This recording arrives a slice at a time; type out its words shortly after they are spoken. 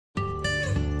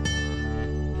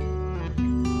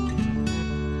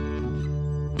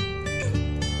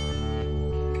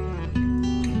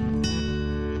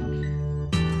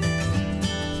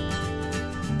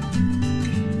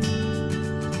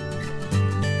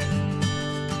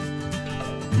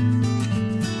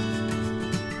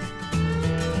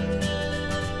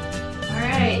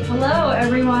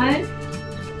everyone.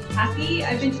 Happy,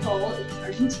 I've been told, it's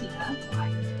Argentina, so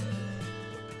I'm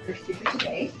your speaker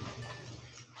today.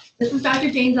 This is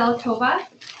Dr. Jane Zelikova.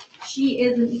 She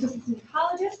is an ecosystem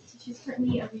ecologist. She's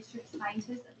currently a research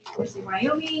scientist at the University of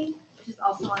Wyoming, which is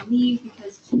also on leave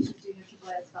because she's doing her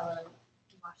AAAS fellow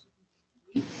in Washington,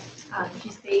 D.C.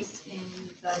 She's based in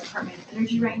the Department of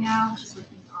Energy right now. She's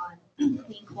working on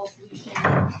clean coal solutions.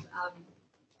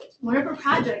 One of her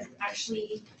projects is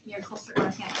actually near coastal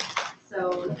Montana,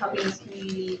 so helping these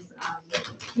communities,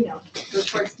 go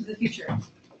towards the future.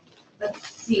 Let's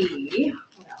see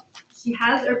what else. She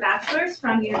has her bachelor's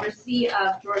from the University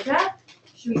of Georgia.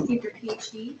 She received her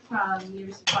Ph.D. from the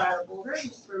University of Colorado Boulder, which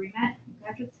is where we met in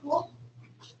graduate school.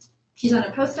 She's on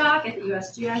a postdoc at the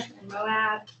USGS and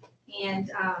Moab,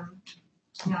 and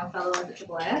now a fellow at the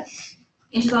AAAS.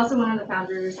 And she's also one of the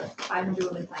founders of 500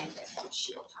 Women Scientists, which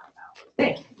she will talk about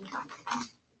today.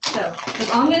 So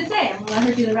that's all I'm going to say. I'm going to let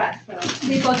her do the rest. So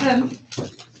please welcome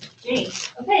Jane.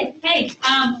 Okay, hey,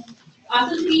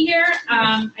 awesome to be here.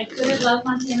 I couldn't love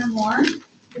Montana more.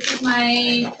 This is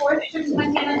my fourth trip to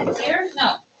Montana this year.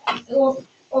 No,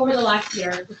 over the last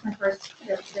year. This is my first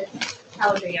trip this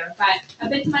calendar year. But I've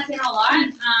been to Montana a lot.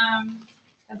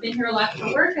 I've been here a lot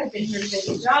for work. I've been here to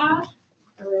visit a job.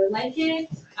 I really like it.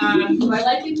 Do I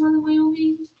like it more than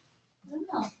Wyoming? I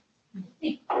don't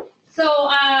know. So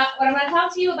what I'm going to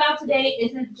talk to you about today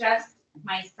isn't just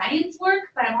my science work,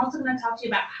 but I'm also going to talk to you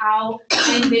about how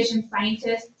I envision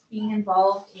scientists being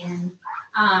involved in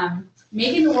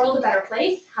making the world a better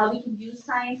place, how we can use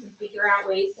science and figure out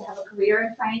ways to have a career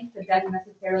in science that doesn't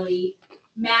necessarily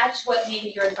match what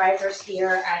maybe your advisors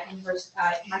here at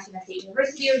Montana State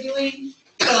University are doing.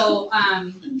 So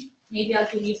maybe I'll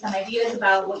give you some ideas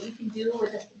about what you can do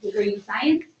with a degree in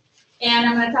science. And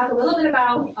I'm going to talk a little bit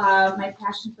about my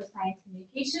passion for science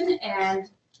communication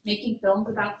and making films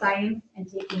about science and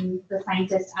taking the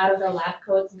scientists out of their lab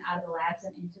coats and out of the labs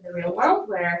and into the real world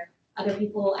where other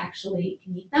people actually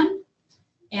can meet them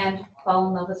and fall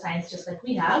in love with science just like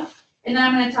we have. And then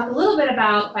I'm going to talk a little bit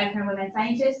about 500 Women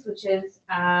Scientists, which is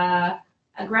a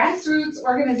grassroots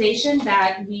organization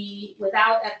that we,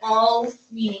 without at all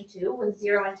meaning to, with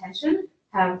zero intention,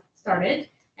 have started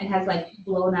and has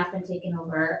blown up and taken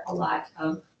over a lot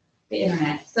of the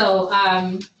internet. So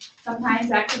sometimes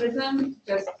activism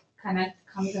just kind of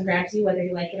comes and grabs you whether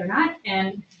you like it or not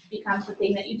and becomes the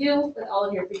thing that you do with all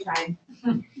of your free time.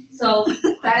 So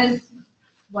that is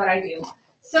what I do.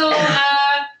 So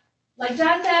like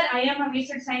John said, I am a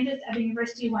research scientist at the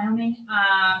University of Wyoming,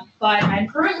 but I'm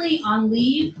currently on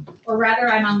leave, or rather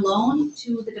I'm on loan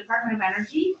to the Department of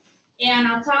Energy. And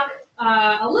I'll talk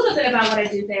a little bit about what I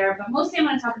do there, but mostly I'm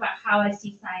going to talk about how I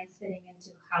see science fitting into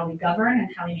how we govern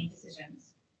and how we make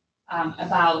decisions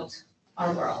about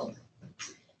our world.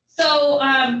 So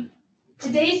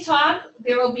today's talk,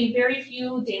 there will be very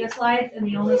few data slides, and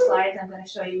the only slides I'm going to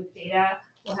show you with data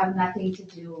will have nothing to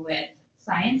do with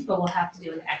science, but will have to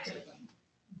do with activism.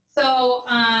 So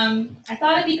I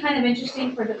thought it'd be kind of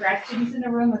interesting for the grad students in the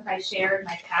room if I shared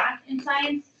my path in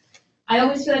science. I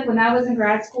always feel like when I was in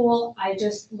grad school, I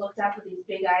just looked up with these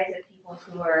big eyes at people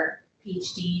who are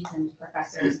PhDs and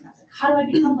professors, and I was like, how do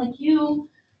I become like you?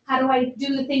 How do I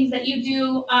do the things that you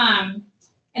do? And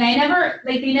I never,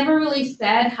 they never really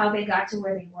said how they got to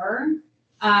where they were.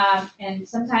 And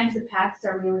sometimes the paths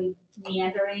are really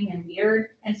meandering and weird.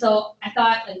 And so I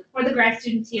thought, for the grad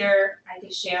students here, I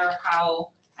could share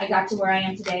how I got to where I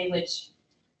am today, which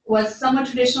was somewhat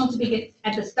traditional to begin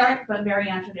at the start, but very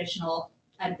untraditional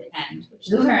at the end,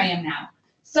 which is where I am now.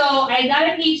 So I got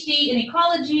a PhD in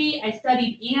ecology. I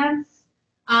studied ants.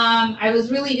 I was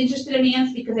really interested in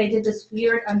ants because I did this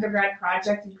weird undergrad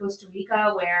project in Costa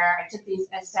Rica where I took these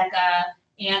Azteca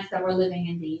ants that were living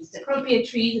in these cecropia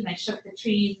trees, and I shook the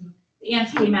trees, and the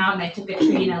ants came out, and I took a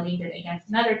tree and I leaned it against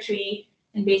another tree,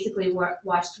 and basically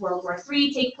watched World War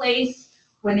III take place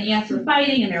when the ants were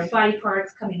fighting and there were body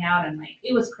parts coming out, and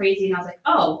it was crazy, and I was like,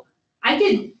 oh,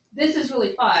 this is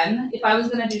really fun. If I was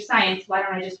going to do science, why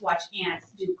don't I just watch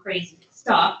ants do crazy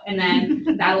stuff, and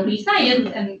then that'll be science,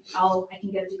 and I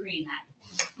can get a degree in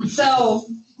that. So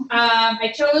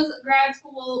I chose grad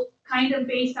school kind of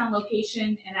based on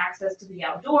location and access to the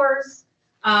outdoors,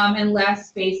 and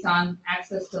less based on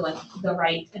access to the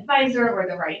right advisor or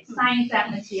the right science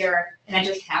atmosphere, and I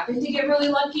just happened to get really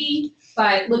lucky.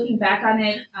 But looking back on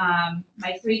it,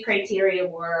 my three criteria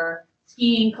were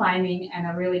skiing, climbing, and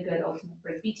a really good ultimate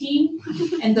frisbee team.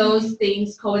 And those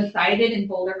things coincided in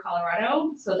Boulder,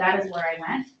 Colorado, so that is where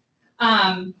I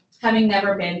went, having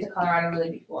never been to Colorado really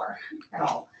before at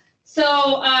all. So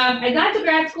I got to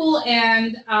grad school,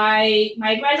 and my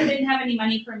advisor didn't have any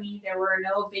money for me. There were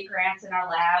no big grants in our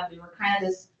lab. We were kind of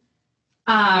this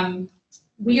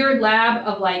weird lab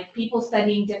of like people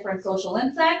studying different social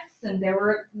insects, and there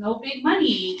were no big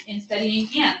money in studying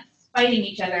ants fighting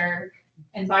each other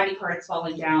and body parts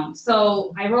falling down.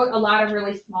 So I wrote a lot of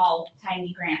really small,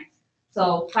 tiny grants.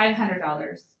 So $500,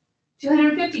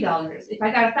 $250. If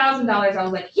I got $1,000, I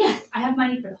was like, yes, I have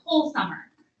money for the whole summer.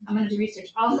 I'm going to do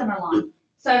research all summer long.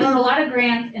 So I wrote a lot of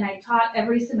grants, and I taught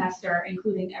every semester,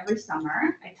 including every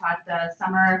summer. I taught the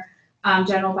summer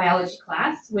general biology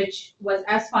class, which was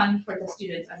as fun for the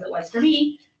students as it was for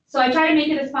me. So I tried to make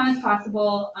it as fun as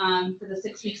possible for the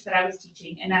 6 weeks that I was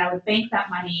teaching, and then I would bank that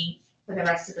money for the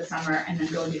rest of the summer and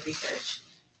then go do research.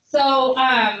 So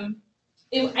I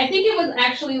think it was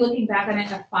actually, looking back on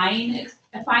it,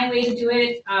 a fine way to do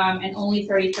it, and only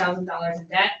 $30,000 in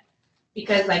debt,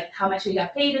 because like how much we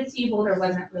got paid at CU Boulder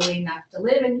wasn't really enough to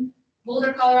live in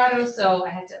Boulder, Colorado, so I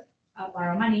had to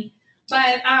borrow money.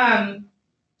 But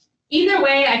either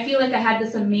way, I feel like I had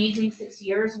this amazing 6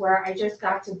 years where I just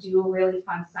got to do really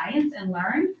fun science and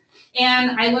learn.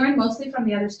 And I learned mostly from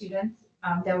the other students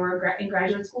that were in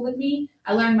graduate school with me.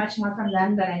 I learned much more from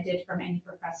them than I did from any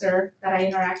professor that I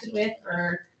interacted with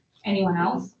or anyone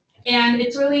else. And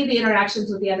it's really the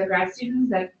interactions with the other grad students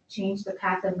that changed the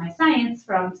path of my science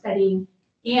from studying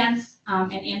ants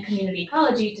and ant community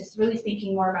ecology to really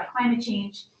thinking more about climate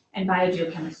change and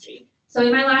biogeochemistry. So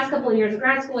in my last couple of years of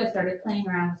grad school, I started playing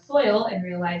around with soil and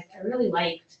realized I really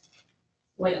liked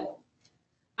soil.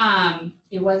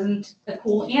 It wasn't a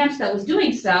cool ant that was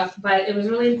doing stuff, but it was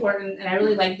really important, and I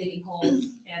really liked digging holes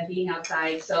and being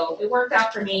outside, so it worked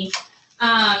out for me.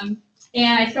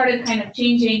 And I started kind of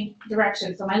changing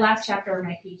direction. So my last chapter of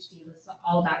my PhD was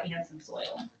all about ants and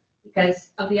soil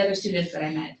because of the other students that I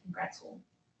met in grad school.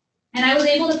 And I was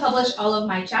able to publish all of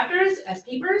my chapters as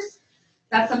papers.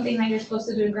 That's something that you're supposed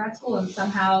to do in grad school, and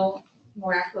somehow,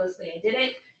 miraculously, I did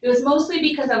it. It was mostly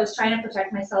because I was trying to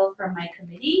protect myself from my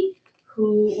committee,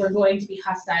 who were going to be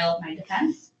hostile of my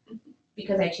defense,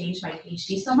 because I changed my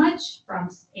PhD so much from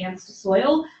ants to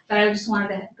soil that I just wanted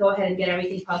to go ahead and get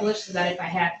everything published so that if they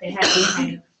had any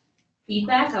kind of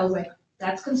feedback, I was like,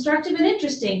 that's constructive and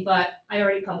interesting, but I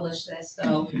already published this,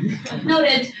 so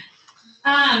noted.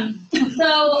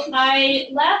 So I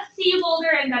left CU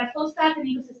Boulder and got a postdoc in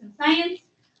ecosystem science.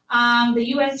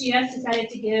 The USGS decided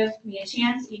to give me a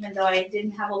chance, even though I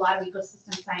didn't have a lot of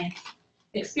ecosystem science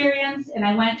experience, and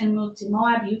I went and moved to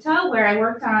Moab, Utah, where I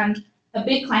worked on a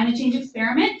big climate change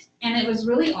experiment, and it was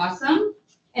really awesome,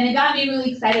 and it got me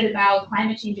really excited about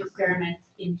climate change experiments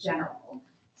in general.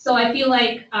 So I feel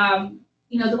like,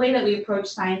 the way that we approach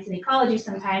science and ecology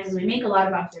sometimes is we make a lot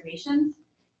of observations,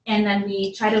 and then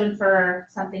we try to infer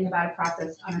something about a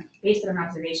process based on an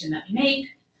observation that we make.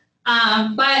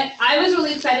 But I was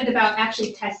really excited about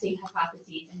actually testing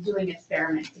hypotheses and doing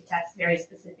experiments to test very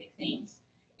specific things.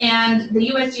 And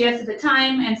the USGS at the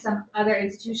time and some other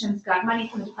institutions got money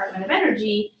from the Department of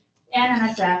Energy and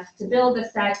NSF to build a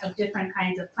set of different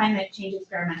kinds of climate change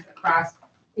experiments across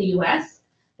the US.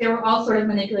 They were all sort of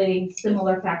manipulating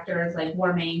similar factors like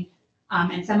warming,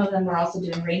 and some of them were also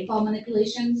doing rainfall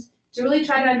manipulations to really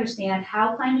try to understand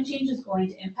how climate change is going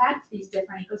to impact these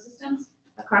different ecosystems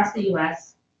across the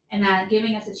US, and that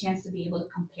giving us a chance to be able to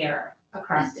compare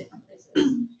across different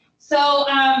places. So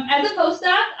as a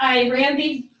postdoc, I ran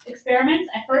these experiments.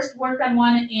 I first worked on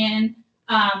one in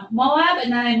Moab,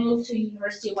 and then I moved to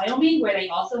University of Wyoming, where they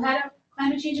also had a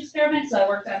climate change experiment, so I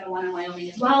worked on the one in Wyoming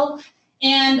as well.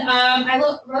 And I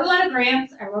wrote a lot of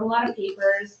grants, I wrote a lot of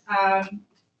papers, I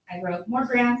wrote more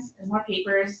grants and more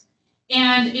papers,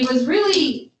 and it was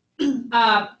really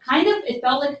it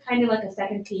felt like kind of like a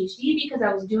second PhD because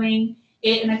I was doing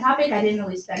it in a topic I didn't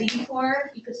really study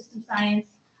before, ecosystem science.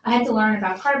 I had to learn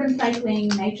about carbon cycling,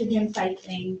 nitrogen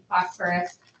cycling,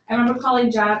 phosphorus. I remember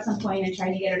calling Jo at some point and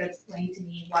trying to get her to explain to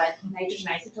me what nitrogen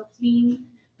isotopes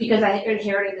mean, because I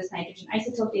inherited this nitrogen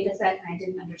isotope data set and I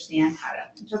didn't understand how to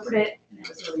interpret it, and it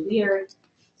was really weird.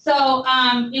 So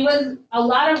it was a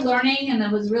lot of learning and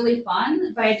it was really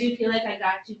fun, but I do feel like I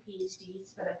got 2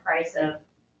 PhDs for the price of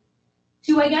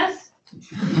 2, I guess.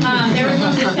 There was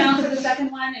no discount for the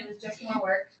second one, it was just more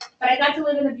work. But I got to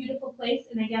live in a beautiful place,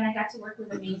 and again, I got to work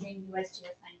with amazing USGS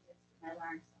scientists, and I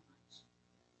learned so much.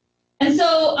 And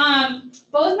so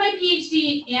both my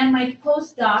PhD and my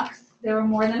postdocs, there were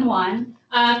more than one,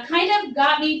 kind of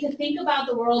got me to think about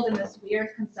the world in this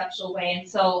weird conceptual way. And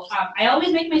so I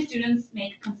always make my students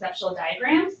make conceptual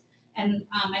diagrams, and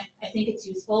I think it's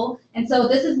useful. And so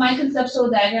this is my conceptual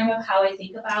diagram of how I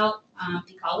think about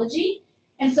ecology.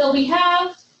 And so we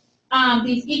have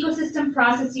these ecosystem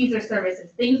processes or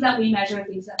services, things that we measure,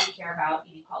 things that we care about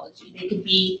in ecology. They could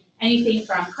be anything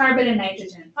from carbon and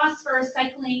nitrogen and phosphorus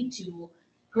cycling to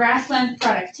grassland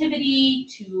productivity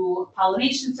to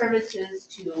pollination services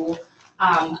to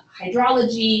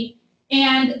hydrology.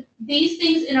 And these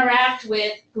things interact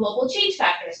with global change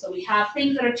factors. So we have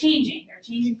things that are changing. They're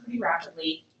changing pretty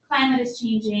rapidly. Climate is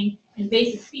changing.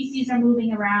 Invasive species are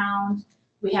moving around.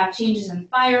 We have changes in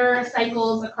fire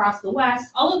cycles across the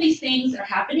West. All of these things are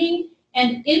happening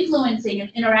and influencing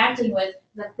and interacting with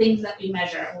the things that we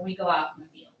measure when we go out in the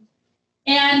field.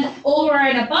 And over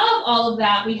and above all of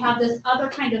that, we have this other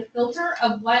kind of filter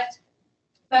of what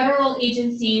federal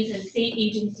agencies and state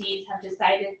agencies have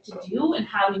decided to do and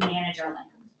how we manage our land.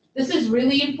 This is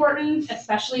really important,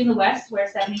 especially in the West, where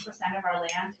 70% of our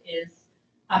land is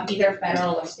either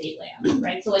federal or state land,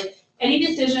 right? So like any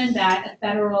decision that a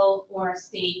federal or a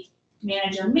state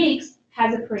manager makes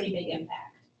has a pretty big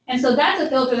impact. And so that's a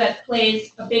filter that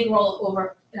plays a big role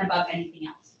over and above anything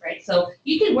else, right? So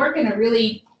you can work in a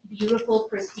really beautiful,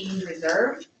 pristine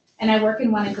reserve, and I work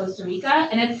in one in Costa Rica,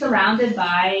 and it's surrounded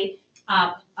by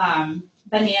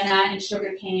banana and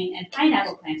sugarcane and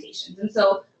pineapple plantations. And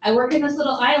so I work in this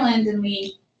little island, and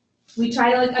we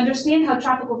try to like understand how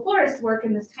tropical forests work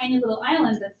in this tiny little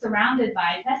island that's surrounded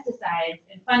by pesticides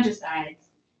and fungicides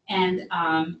and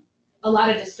a lot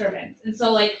of disturbance. And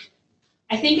so like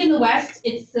I think in the West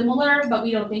it's similar, but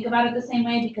we don't think about it the same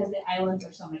way because the islands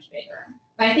are so much bigger.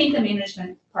 But I think the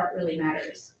management part really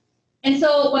matters. And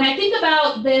so when I think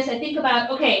about this, I think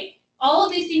about, okay, all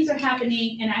of these things are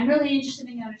happening, and I'm really interested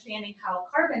in understanding how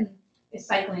carbon is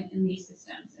cycling in these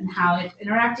systems and how it's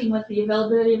interacting with the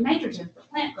availability of nitrogen for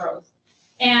plant growth.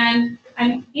 And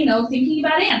I'm, thinking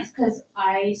about ants because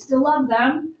I still love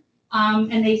them,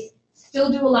 and they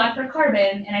still do a lot for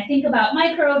carbon. And I think about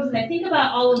microbes, and I think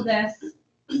about all of this,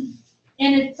 and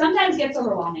it sometimes gets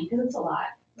overwhelming because it's a lot,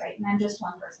 right? And I'm just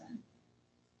one person.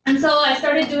 And so I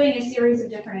started doing a series of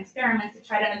different experiments to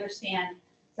try to understand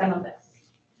some of this.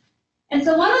 And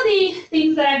so one of the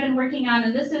things that I've been working on,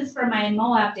 and this is from my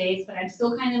Moab days, but I'm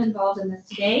still kind of involved in this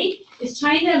today, is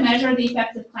trying to measure the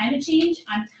effects of climate change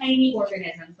on tiny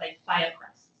organisms like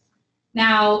biocrusts.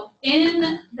 Now,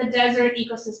 in the desert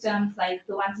ecosystems like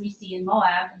the ones we see in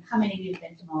Moab, and how many of you have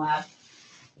been to Moab?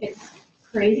 It's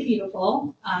crazy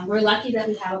beautiful. We're lucky that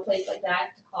we have a place like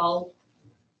that to call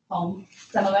home,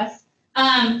 some of us.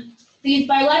 These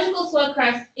biological soil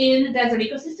crusts in desert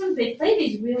ecosystems, they play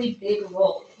these really big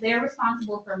roles. They're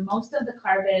responsible for most of the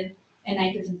carbon and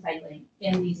nitrogen cycling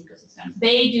in these ecosystems.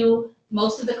 They do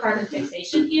most of the carbon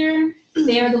fixation here.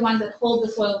 They are the ones that hold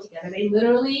the soil together. They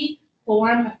literally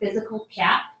form a physical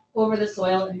cap over the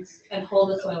soil and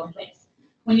hold the soil in place.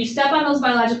 When you step on those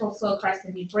biological soil crusts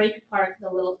and you break apart the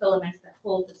little filaments that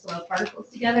hold the soil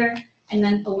particles together, and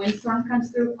then a windstorm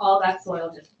comes through, all that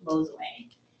soil just blows away.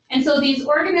 And so these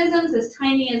organisms, as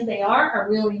tiny as they are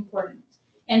really important.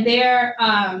 And they're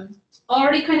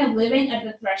already kind of living at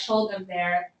the threshold of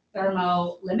their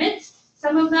thermo limits,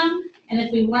 some of them. And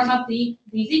if we warm up these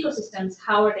ecosystems,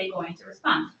 how are they going to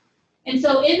respond? And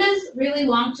so in this really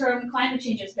long-term climate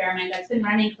change experiment that's been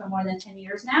running for more than 10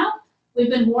 years now, we've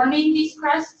been warming these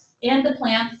crusts and the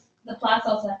plants. The plants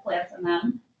also have plants in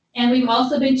them. And we've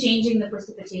also been changing the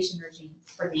precipitation regimes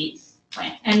for these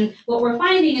plants. And what we're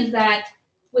finding is that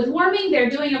with warming, they're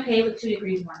doing okay with 2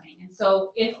 degrees warming. And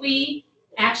so if we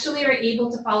actually are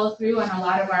able to follow through on a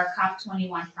lot of our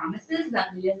COP21 promises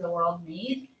that we as the world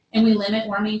made, and we limit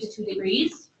warming to 2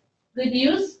 degrees, good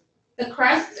news, the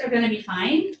crusts are going to be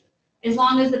fine as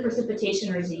long as the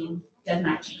precipitation regime does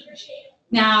not change.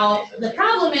 Now, the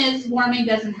problem is warming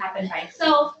doesn't happen by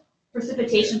itself.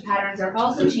 Precipitation patterns are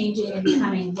also changing and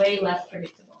becoming way less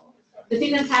predictable. The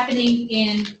thing that's happening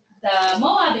in the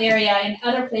Moab area and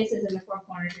other places in the Four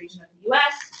Corners region of the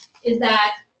U.S. is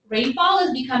that rainfall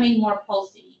is becoming more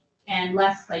pulsy and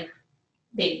less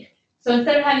big. So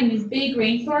instead of having these big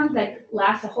rainstorms that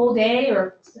last a whole day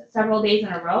or several days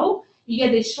in a row, you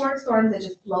get these short storms that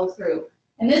just blow through.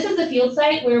 And this is the field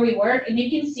site where we work, and you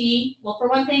can see, well, for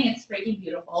one thing, it's freaking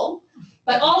beautiful.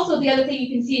 But also the other thing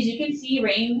you can see is you can see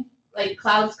rain, like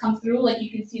clouds come through, like you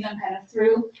can see them kind of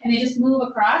through, and they just move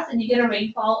across, and you get a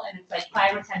rainfall, and it's like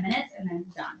 5 or 10 minutes, and then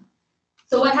it's done.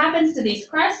 So what happens to these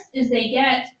crusts is they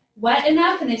get wet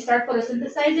enough, and they start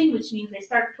photosynthesizing, which means they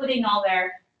start putting all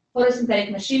their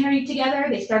photosynthetic machinery together.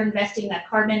 They start investing that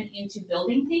carbon into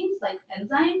building things like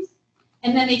enzymes.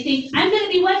 And then they think, I'm going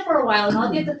to be wet for a while, and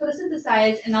I'll get to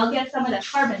photosynthesize, and I'll get some of that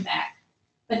carbon back.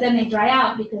 But then they dry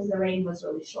out because the rain was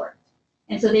really short.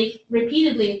 And so they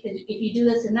repeatedly, if you do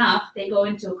this enough, they go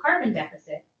into a carbon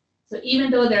deficit. So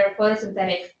even though they're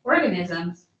photosynthetic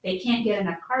organisms, they can't get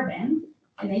enough carbon,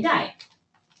 and they die.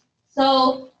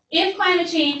 So if climate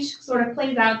change sort of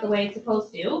plays out the way it's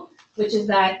supposed to, which is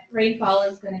that rainfall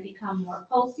is going to become more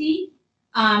pulsy,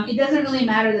 it doesn't really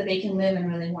matter that they can live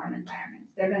in really warm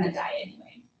environments. They're going to die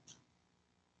anyway.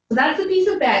 So that's a piece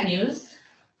of bad news.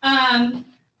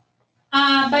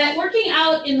 But working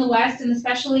out in the West, and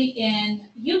especially in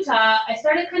Utah, I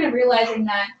started kind of realizing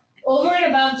that over and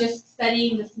above just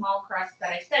studying the small crust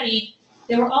that I studied,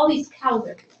 there were all these cows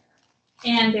everywhere.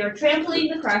 And they were trampling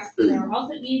the crust, and they were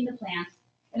also eating the plants.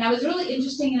 And I was really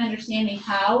interested in understanding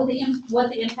what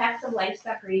the impacts of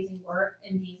livestock grazing were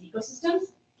in these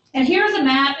ecosystems. And here's a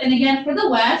map, and again, for the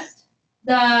West,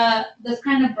 this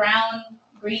kind of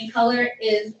brown-green color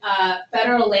is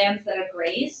federal lands that are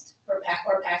grazed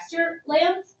or pasture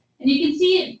lands. And you can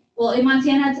see, well, in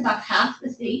Montana, it's about half the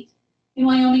state. In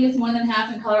Wyoming, it's more than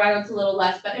half. In Colorado, it's a little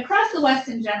less. But across the West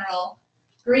in general,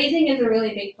 grazing is a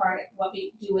really big part of what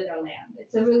we do with our land.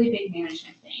 It's a really big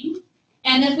management thing.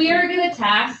 And if we are going to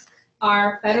task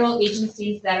our federal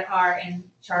agencies that are in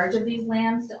charge of these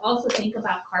lands to also think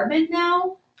about carbon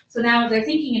now, so now they're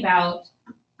thinking about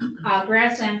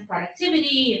grasslands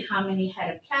productivity and how many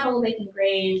head of cattle they can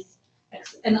graze,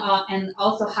 and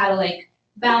also how to like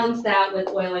balance that with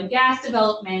oil and gas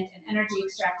development and energy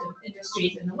extractive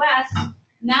industries in the West.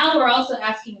 Now we're also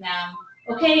asking them,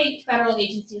 okay, federal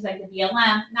agencies like the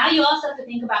BLM, now you also have to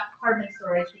think about carbon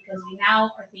storage, because we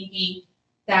now are thinking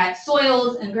that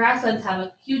soils and grasslands have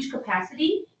a huge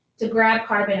capacity to grab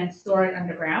carbon and store it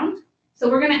underground. So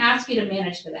we're going to ask you to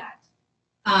manage for that.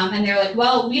 And they're like,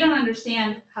 well, we don't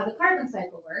understand how the carbon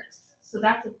cycle works. So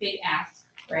that's a big ask,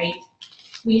 right?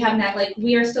 We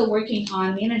are still working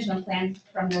on management plans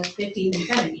from the 50s and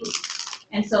 70s.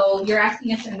 And so you're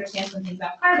asking us to understand something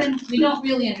about carbon we don't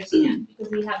really understand because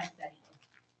we haven't studied it.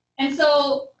 And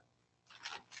so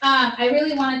I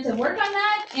really wanted to work on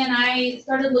that, and I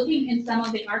started looking in some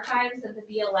of the archives of the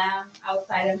BLM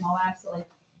outside of Moab, so like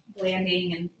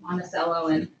Blanding and Monticello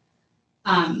and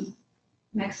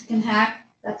Mexican Hat,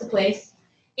 that's a place.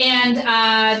 And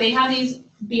they have these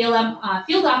BLM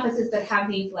field offices that have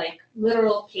these like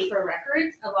literal paper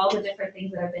records of all the different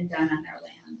things that have been done on their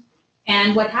land.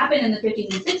 And what happened in the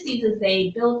 50s and 60s is they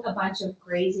built a bunch of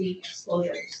grazing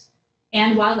exposures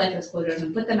and wildlife exposures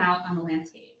and put them out on the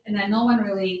landscape. And then no one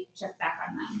really checked back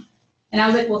on them. And I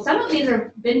was like, well, some of these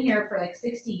have been here for like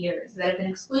 60 years that have been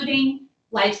excluding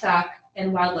livestock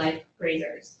and wildlife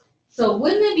grazers. So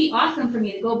wouldn't it be awesome for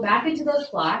me to go back into those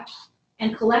plots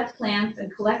and collect plants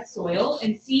and collect soil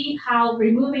and see how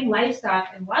removing livestock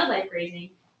and wildlife grazing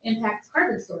impacts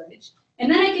carbon storage?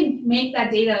 And then I can make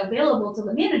that data available to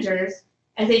the managers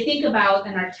as they think about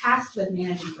and are tasked with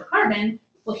managing for carbon.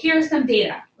 Well, here's some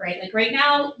data, right? Like right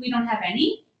now, we don't have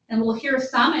any, and we'll hear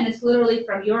some, and it's literally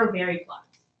from your very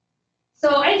plots.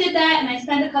 So I did that, and I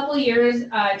spent a couple of years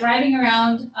driving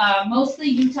around, mostly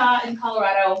Utah and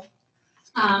Colorado,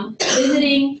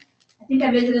 visiting. I think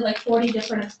I visited like 40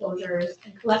 different exposures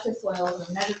and collected soils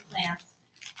and measured plants.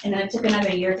 And then it took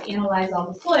another year to analyze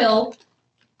all the soil.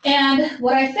 And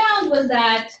what I found was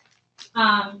that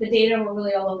the data were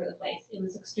really all over the place. It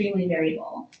was extremely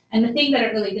variable. And the thing that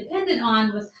it really depended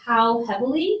on was how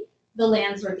heavily the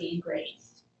lands were being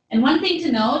grazed. And one thing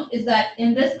to note is that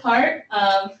in this part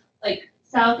of like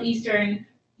southeastern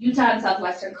Utah and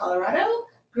southwestern Colorado,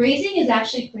 grazing is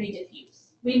actually pretty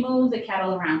diffuse. We move the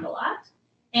cattle around a lot.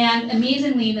 And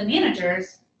amazingly, the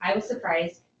managers, I was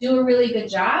surprised, do a really good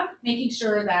job making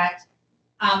sure that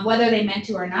whether they meant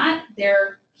to or not,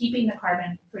 they're keeping the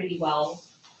carbon pretty well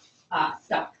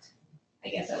stocked, I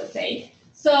guess I would say.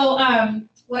 So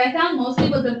what I found mostly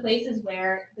was in places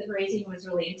where the grazing was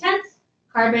really intense,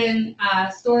 carbon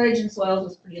storage in soils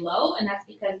was pretty low, and that's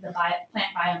because the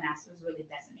plant biomass was really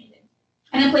decimated.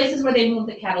 And in places where they moved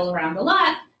the cattle around a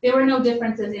lot, there were no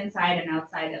differences inside and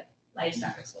outside of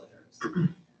livestock exposures.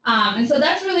 And so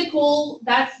that's really cool.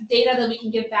 That's data that we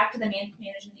can give back to the management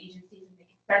agencies and they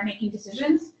can start making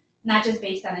decisions, not just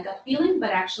based on a gut feeling, but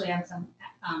actually on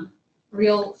some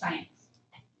real science.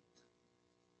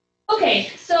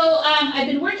 Okay, so I've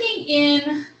been working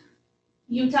in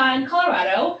Utah and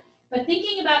Colorado, but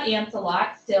thinking about ants a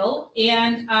lot still.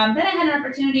 And then I had an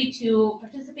opportunity to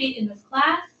participate in this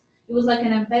class. It was like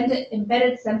an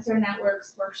embedded sensor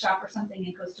networks workshop or something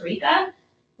in Costa Rica.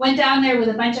 Went down there with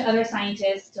a bunch of other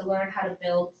scientists to learn how to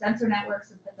build sensor networks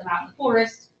and put them out in the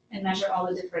forest and measure all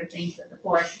the different things that the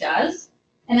forest does.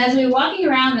 And as we were walking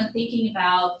around and thinking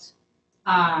about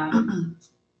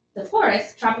the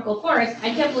forest, tropical forest,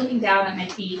 I kept looking down at my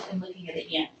feet and looking at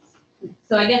the ants.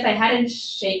 So I guess I hadn't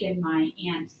shaken my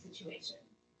ant situation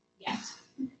yet.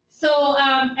 So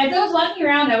as I was walking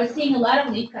around, I was seeing a lot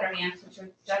of leafcutter ants, which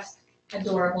are just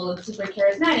adorable and super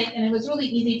charismatic, and it was really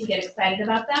easy to get excited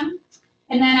about them.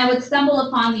 And then I would stumble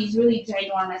upon these really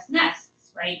ginormous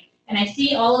nests, right? And I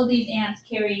see all of these ants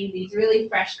carrying these really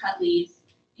fresh cut leaves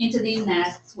into these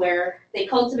nests where they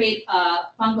cultivate a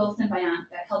fungal symbiont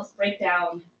that helps break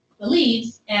down the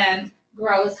leaves and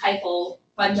grows hyphal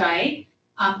fungi,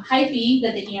 hyphae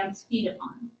that the ants feed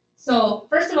upon. So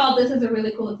first of all, this is a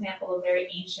really cool example of very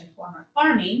ancient form of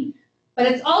farming, but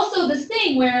it's also this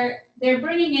thing where they're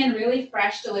bringing in really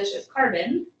fresh, delicious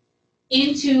carbon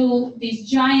into these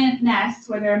giant nests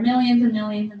where there are millions and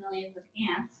millions and millions of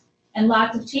ants and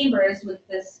lots of chambers with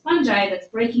this fungi that's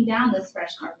breaking down this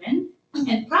fresh carbon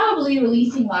and probably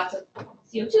releasing lots of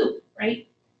CO2, right?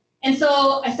 And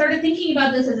so I started thinking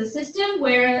about this as a system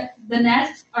where the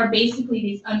nests are basically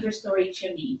these understory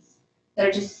chimneys that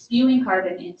are just spewing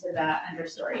carbon into the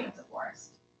understory of the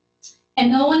forest.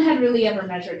 And no one had really ever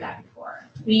measured that before.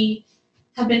 We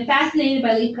have been fascinated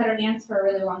by leafcutter ants for a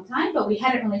really long time, but we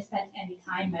hadn't really spent any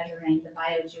time measuring the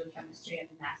biogeochemistry of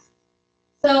the nest.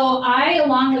 So I,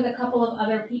 along with a couple of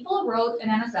other people, wrote an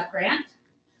NSF grant.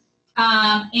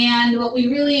 And what we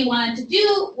really wanted to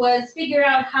do was figure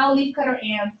out how leafcutter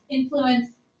ants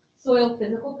influence soil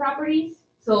physical properties.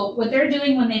 So what they're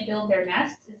doing when they build their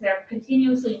nests is they're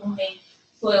continuously moving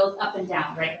soils up and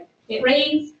down, right? It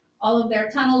rains, all of their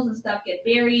tunnels and stuff get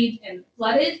buried and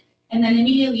flooded, and then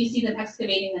immediately you see them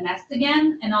excavating the nest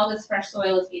again, and all this fresh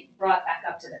soil is getting brought back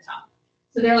up to the top.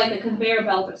 So they're like a conveyor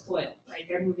belt of soil, right?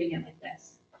 They're moving it like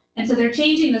this. And so they're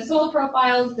changing the soil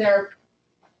profiles.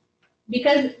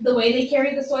 Because the way they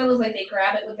carry the soil is like they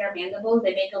grab it with their mandibles,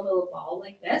 they make a little ball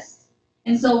like this.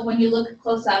 And so when you look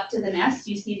close up to the nest,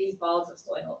 you see these balls of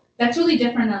soil. That's really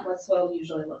different than what soil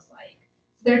usually looks like.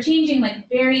 They're changing like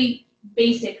very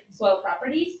basic soil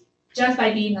properties just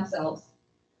by being themselves.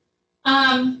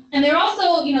 And they're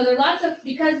also, there are lots of,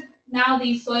 because now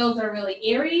these soils are really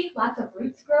airy, lots of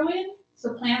roots grow in.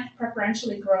 So plants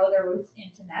preferentially grow their roots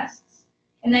into nests.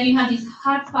 And then you have these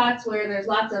hot spots where there's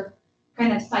lots of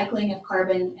kind of cycling of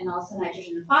carbon and also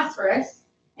nitrogen and phosphorus.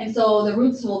 And so the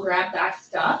roots will grab that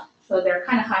stuff. So they're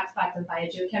kind of hot spots of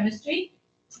biogeochemistry.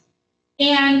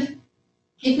 And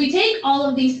if we take all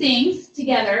of these things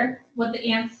together, what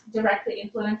the ants directly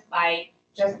influence by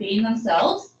just being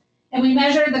themselves, and we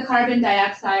measure the carbon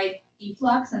dioxide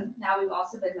efflux, and now we've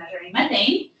also been measuring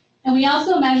methane, and we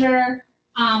also measure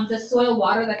the soil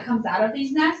water that comes out of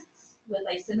these nests with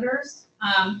lysimeters,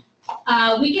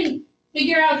 we can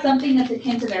figure out something that's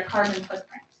akin to their carbon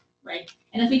footprint, right?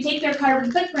 And if we take their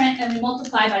carbon footprint and we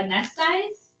multiply by nest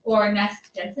size or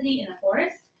nest density in a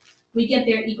forest, we get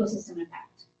their ecosystem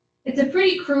impact. It's a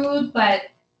pretty crude but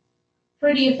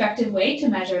pretty effective way to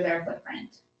measure their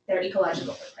footprint, their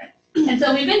ecological footprint. And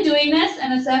so we've been doing this.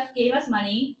 NSF gave us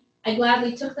money. I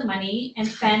gladly took the money and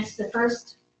spent in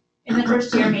the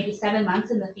first year, maybe 7 months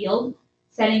in the field,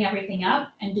 setting everything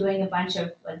up and doing a bunch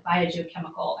of like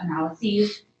biogeochemical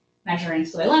analyses, measuring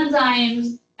soil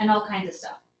enzymes, and all kinds of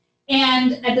stuff.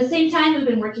 And at the same time, we've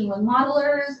been working with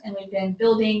modelers, and we've been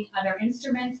building other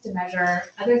instruments to measure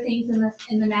other things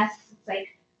in the nests. It's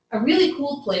like a really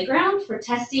cool playground for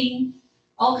testing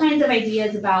all kinds of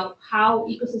ideas about how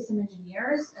ecosystem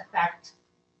engineers affect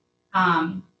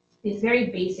these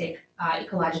very basic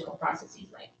ecological processes,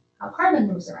 like how carbon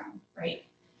moves around, right?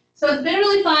 So it's been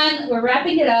really fun. We're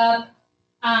wrapping it up.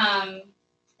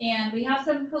 And we have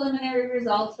some preliminary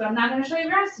results, but I'm not going to show you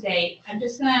graphs today. I'm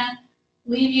just going to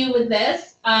leave you with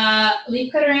this.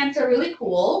 Leafcutter ants are really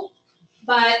cool,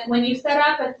 but when you set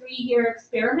up a 3-year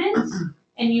experiment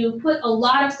and you put a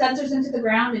lot of sensors into the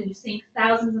ground and you sink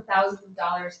thousands and thousands of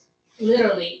dollars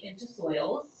literally into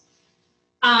soils,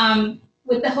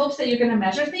 with the hopes that you're going to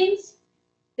measure things,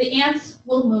 the ants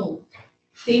will move.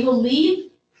 They will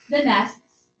leave the nests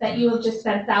that you have just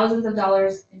spent thousands of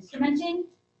dollars instrumenting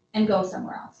and go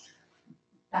somewhere else.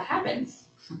 That happens.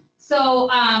 So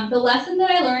the lesson that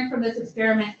I learned from this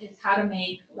experiment is how to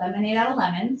make lemonade out of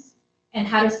lemons and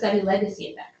how to study legacy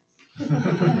effects.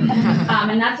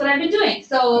 And that's what I've been doing.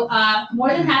 So more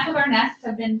than half of our nests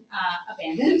have been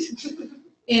abandoned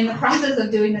in the process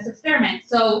of doing this experiment.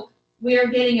 So we are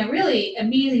getting a really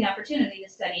amazing opportunity to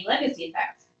study legacy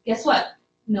effects. Guess what?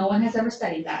 No one has ever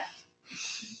studied that.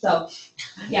 So,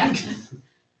 yeah.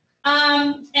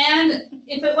 And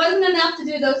if it wasn't enough to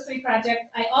do those 3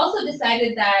 projects, I also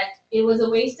decided that it was a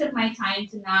waste of my time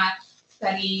to not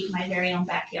study my very own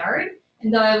backyard.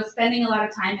 And though I was spending a lot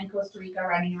of time in Costa Rica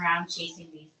running around chasing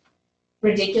these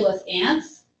ridiculous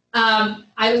ants,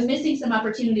 I was missing some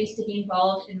opportunities to be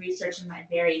involved in research in my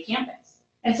very campus.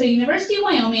 And so University of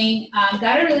Wyoming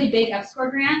got a really big EPSCoR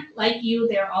grant. Like you,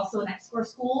 they're also an EPSCoR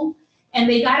school. And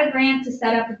they got a grant to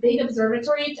set up a big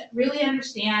observatory to really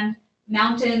understand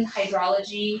mountain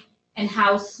hydrology and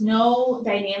how snow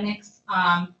dynamics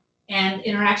and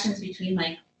interactions between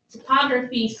like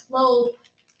topography, slope,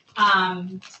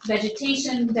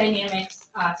 vegetation dynamics,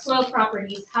 soil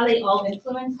properties, how they all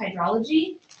influence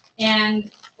hydrology,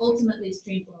 and ultimately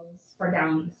stream flows for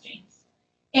downstreams.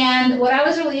 And what I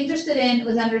was really interested in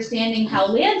was understanding how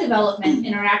land development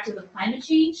interacted with climate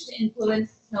change to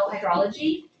influence snow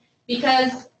hydrology,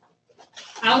 because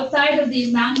outside of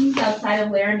these mountains, outside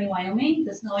of Laramie, Wyoming,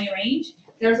 the snowy range,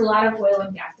 there's a lot of oil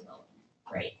and gas development,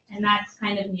 right? And that's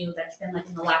kind of new. That's been like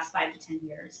in the last 5 to 10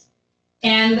 years.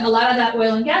 And a lot of that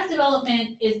oil and gas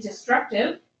development is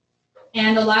destructive.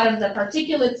 And a lot of the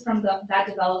particulates from that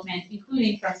development,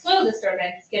 including from soil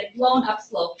disturbance, get blown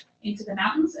upslope into the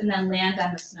mountains and then land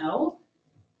on the snow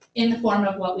in the form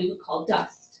of what we would call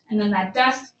dust. And then that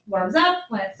dust warms up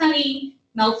when it's sunny,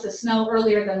 melts the snow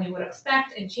earlier than we would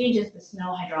expect, and changes the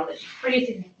snow hydrology pretty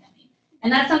significantly.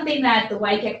 And that's something that the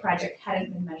YCAC project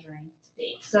hadn't been measuring to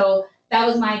date. So that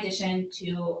was my addition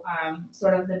to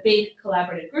sort of the big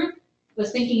collaborative group,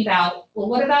 was thinking about, well,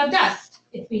 what about dust?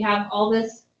 If we have all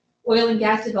this oil and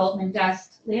gas development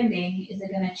dust landing, is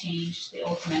it going to change the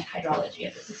ultimate hydrology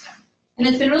of the system? And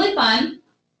it's been really fun.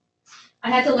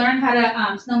 I had to learn how to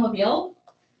snowmobile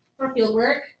for field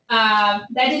work. That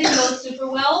didn't go super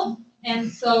well,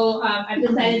 and so I've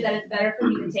decided that it's better for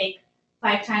me to take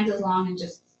 5 times as long and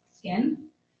just skin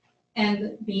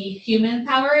and be human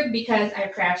powered, because I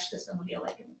crashed the snowmobile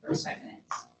like in the first 5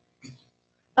 minutes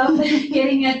of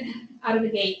getting it out of the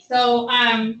gate. So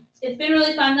it's been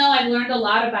really fun though. I've learned a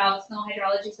lot about snow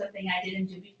hydrology, something I didn't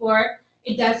do before.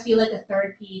 It does feel like a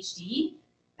third PhD.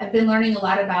 I've been learning a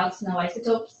lot about snow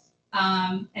isotopes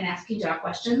and asking job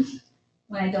questions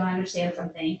when I don't understand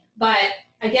something. But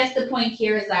I guess the point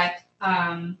here is that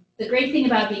the great thing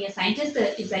about being a scientist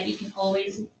is that you can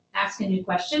always ask a new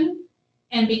question.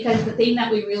 And because the thing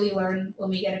that we really learn when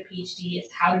we get a PhD is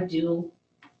how to do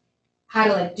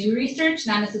research,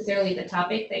 not necessarily the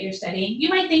topic that you're studying. You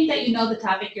might think that you know the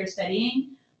topic you're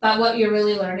studying, but what you're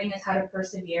really learning is how to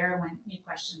persevere when new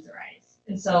questions arise.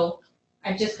 And so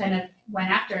I just kind of went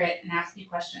after it and asked new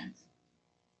questions.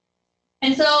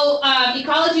 And so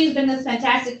ecology has been this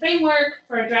fantastic framework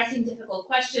for addressing difficult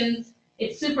questions.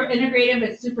 It's super integrative,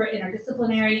 it's super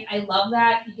interdisciplinary. I love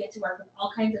that. You get to work with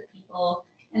all kinds of people.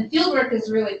 And fieldwork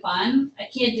is really fun. I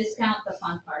can't discount the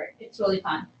fun part. It's really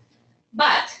fun.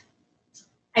 But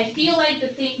I feel like the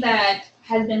thing that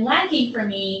has been lacking for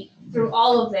me through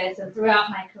all of this and throughout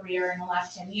my career in the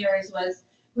last 10 years was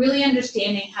really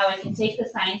understanding how I can take the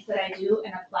science that I do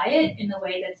and apply it in a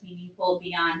way that's meaningful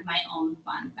beyond my own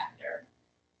fun factor.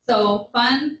 So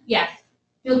fun, yes,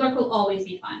 fieldwork will always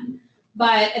be fun.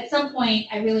 But at some point,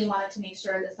 I really wanted to make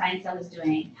sure the science I was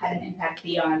doing had an impact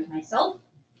beyond myself.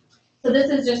 So this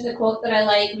is just a quote that I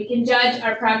like. We can judge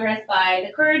our progress by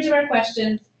the courage of our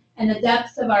questions and the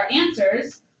depths of our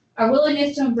answers, our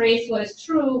willingness to embrace what is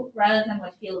true rather than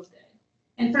what feels good.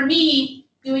 And for me,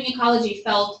 doing ecology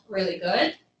felt really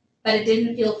good, but it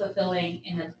didn't feel fulfilling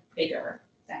in a bigger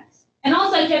sense. And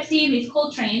also I kept seeing these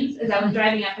cool trains as I was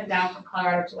driving up and down from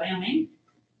Colorado to Wyoming,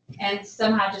 and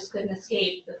somehow just couldn't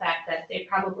escape the fact that they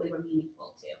probably were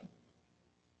meaningful too.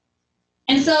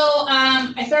 And so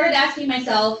I started asking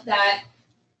myself that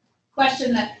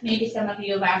question that maybe some of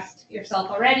you have asked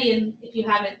yourself already, and if you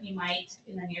haven't, you might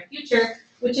in the near future,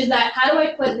 which is that how do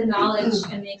I put the knowledge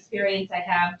and the experience I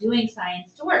have doing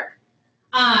science to work?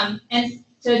 And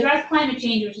to address climate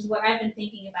change, which is what I've been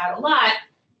thinking about a lot,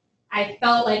 I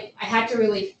felt like I had to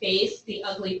really face the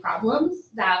ugly problems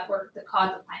that were the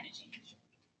cause of climate change.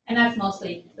 And that's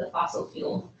mostly the fossil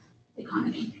fuel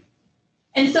economy.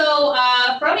 And so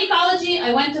from ecology,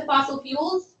 I went to fossil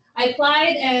fuels. I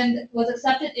applied and was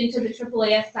accepted into the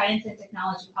AAAS Science and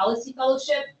Technology Policy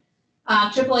Fellowship.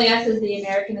 AAAS is the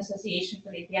American Association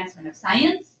for the Advancement of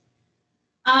Science.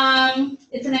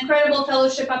 It's an incredible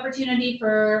fellowship opportunity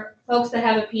for folks that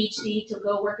have a PhD to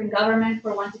go work in government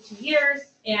for 1 to 2 years.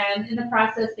 And in the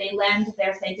process, they lend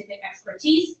their scientific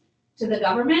expertise to the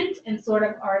government and sort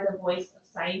of are the voice of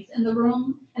science in the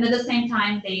room. And at the same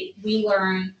time, we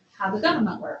learn how the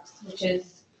government works, which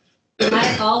is not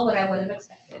at all what I would have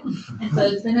expected. And so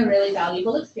it's been a really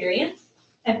valuable experience.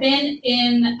 I've been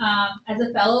in as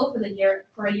a fellow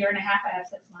for a year and a half. I have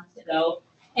 6 months to go.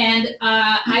 And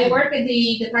I work at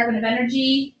the Department of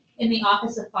Energy in the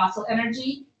Office of Fossil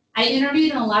Energy. I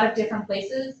interviewed in a lot of different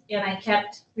places, and I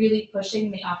kept really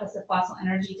pushing the Office of Fossil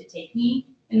Energy to take me.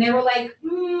 And they were like,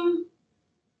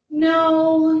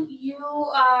 no, you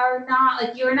are not,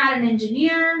 like, you're not an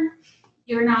engineer.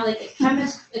 You're not like a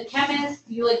chemist,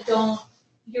 you like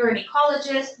you're an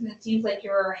ecologist, and it seems like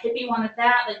you're a hippie one at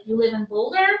that, like you live in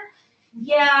Boulder.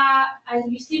 Yeah,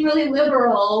 you seem really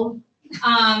liberal,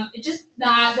 It just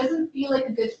doesn't feel like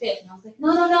a good fit. And I was like,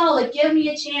 no, like give me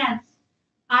a chance.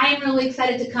 I am really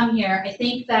excited to come here. I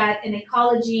think that an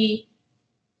ecology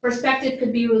perspective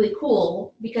could be really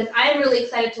cool because I'm really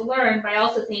excited to learn, but I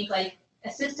also think like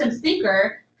a systems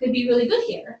thinker could be really good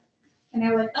here. And they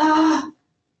were like,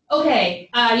 okay,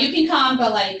 you can come,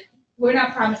 but like we're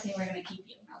not promising we're gonna keep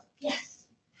you. And I was like, yes.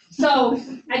 So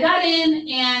I got in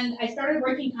and I started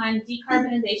working on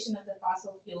decarbonization of the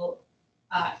fossil fuel,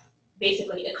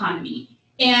 basically economy.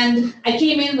 And I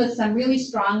came in with some really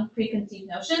strong preconceived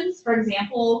notions. For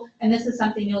example, and this is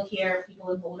something you'll hear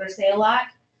people in Boulder say a lot.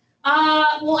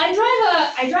 Well, I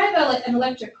drive like an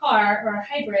electric car or a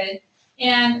hybrid,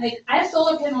 and like I have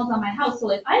solar panels on my house, so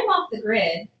like I'm off the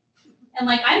grid, and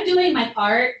like I'm doing my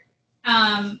part.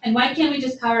 And why can't we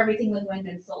just power everything with wind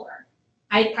and solar?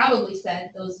 I probably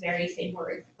said those very same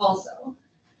words also,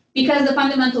 because the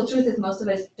fundamental truth is most of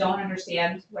us don't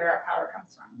understand where our power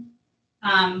comes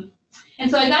from. And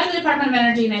so I got to the Department of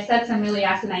Energy and I said some really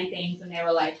asinine things, and they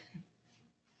were like,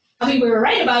 I mean, we were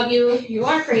right about you. You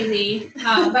are crazy.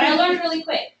 But I learned really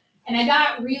quick. And I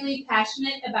got really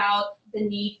passionate about the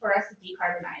need for us to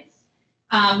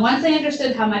decarbonize. Once I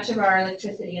understood how much of our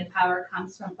electricity and power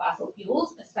comes from fossil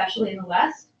fuels, especially in the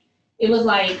West, it was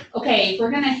like, okay, if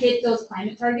we're going to hit those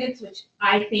climate targets, which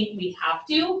I think we have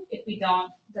to, if we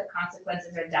don't, the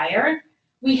consequences are dire,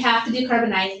 we have to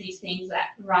decarbonize these things that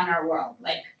run our world.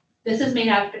 Like, this is made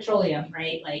out of petroleum,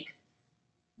 right? Like,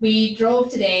 we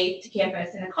drove today to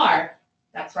campus in a car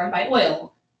that's run by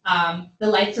oil. The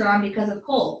lights are on because of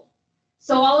coal.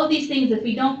 So all of these things, if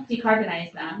we don't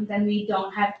decarbonize them, then we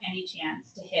don't have any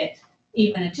chance to hit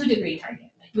even a 2-degree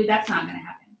target. Like, that's not going to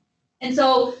happen. And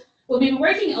so what we've been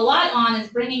working a lot on is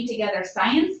bringing together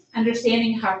science,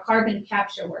 understanding how carbon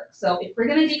capture works. So if we're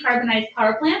going to decarbonize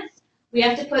power plants, we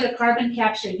have to put a carbon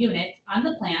capture unit on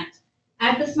the plant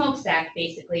at the smokestack,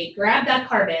 basically, grab that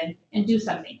carbon and do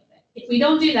something with it. If we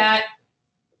don't do that,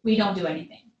 we don't do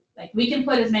anything. Like, we can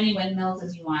put as many windmills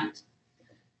as you want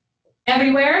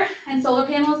everywhere and solar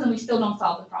panels, and we still don't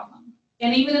solve the problem.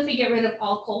 And even if we get rid of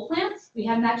all coal plants, we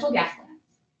have natural gas plants.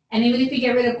 And even if we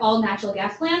get rid of all natural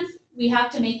gas plants, we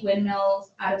have to make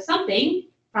windmills out of something,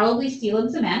 probably steel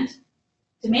and cement.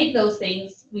 To make those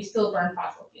things, we still burn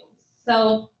fossil fuels.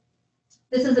 So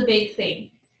this is a big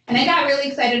thing. And I got really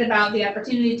excited about the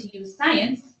opportunity to use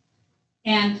science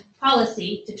and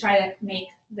policy to try to make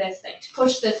this, like, to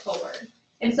push this forward.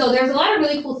 And so there's a lot of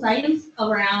really cool science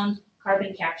around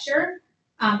carbon capture,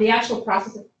 the actual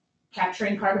process of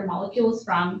capturing carbon molecules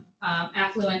from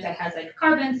affluent that has like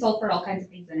carbon, sulfur, all kinds of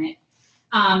things in it,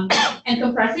 and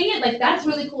compressing it. Like, that's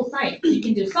really cool science. You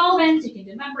can do solvents, you can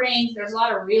do membranes. There's a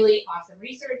lot of really awesome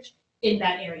research in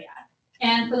that area.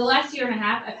 And for the last year and a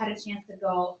half, I've had a chance to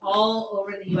go all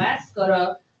over the US, go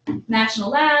to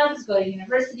national labs, go to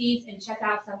universities, and check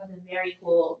out some of the very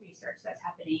cool research that's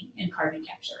happening in carbon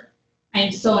capture. I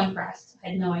am so impressed. I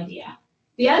had no idea.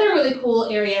 The other really cool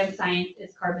area of science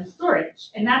is carbon storage,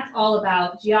 and that's all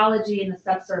about geology and the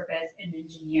subsurface and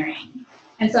engineering.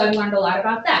 And so I've learned a lot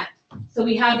about that. So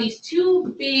we have these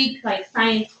two big, like,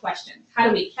 science questions. How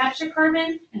do we capture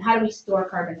carbon, and how do we store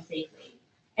carbon safely?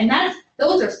 And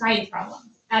those are science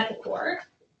problems at the core.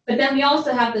 But then we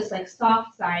also have this, like,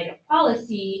 soft side of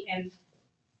policy and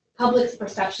public's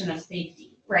perception of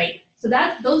safety, right? So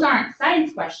those aren't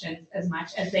science questions as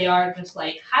much as they are just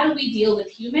like, how do we deal with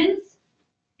humans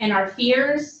and our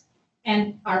fears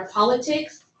and our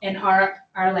politics and our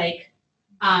like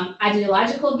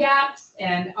ideological gaps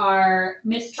and our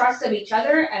mistrust of each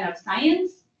other and of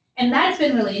science. And that's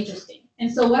been really interesting.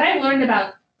 And so what I've learned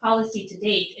about policy to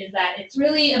date is that it's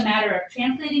really a matter of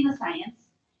translating the science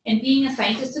and being a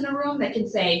scientist in a room that can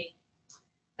say,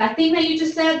 that thing that you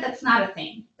just said, that's not a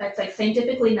thing. That's, like,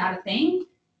 scientifically not a thing.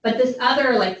 But this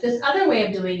other way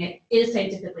of doing it is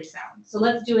scientifically sound. So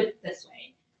let's do it this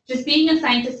way. Just being a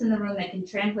scientist in the room that can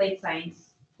translate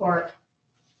science for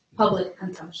public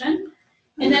consumption.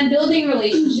 And then building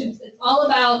relationships. It's all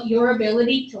about your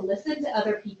ability to listen to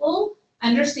other people,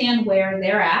 understand where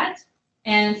they're at,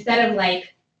 and instead of,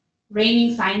 like,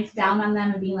 raining science down on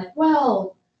them and being like,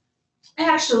 well,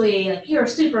 actually, like, you're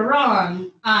super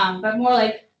wrong, but more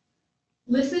like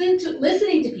listening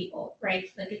to people, right?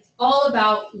 Like, it's all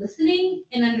about listening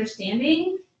and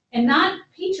understanding and not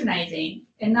patronizing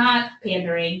and not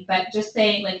pandering, but just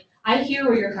saying, like, I hear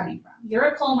where you're coming from. You're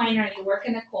a coal miner, you work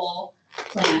in a coal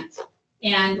plant,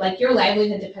 and, like, your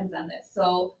livelihood depends on this.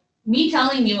 So me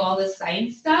telling you all this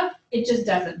science stuff, it just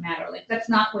doesn't matter. Like, that's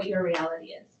not what your reality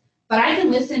is. But I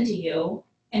can listen to you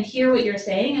and hear what you're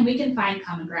saying, and we can find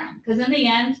common ground. Because in the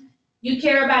end, you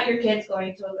care about your kids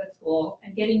going to a good school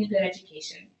and getting a good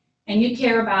education. and you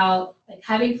care about like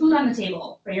having food on the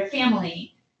table for your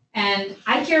family, and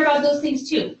I care about those things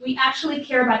too. We actually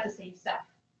care about the same stuff.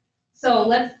 So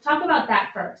let's talk about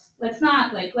that first. Let's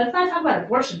not talk about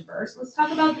abortion first. Let's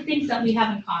talk about the things that we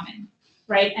have in common,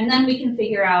 right? And then we can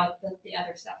figure out the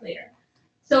other stuff later.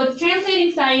 So it's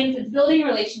translating science, it's building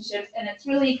relationships, and it's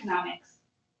really economics.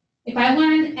 If I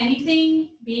learned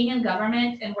anything being in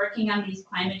government and working on these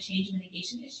climate change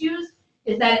mitigation issues,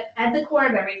 is that at the core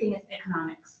of everything is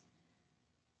economics.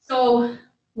 So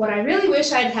what I really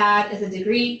wish I'd had is a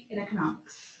degree in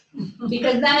economics,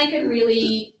 because then I could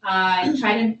really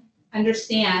try to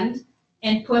understand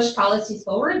and push policies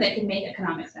forward that can make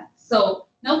economic sense. So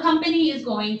no company is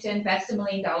going to invest $1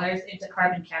 million into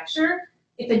carbon capture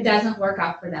if it doesn't work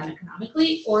out for them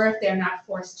economically, or if they're not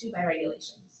forced to by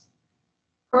regulations.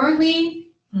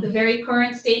 Currently, the very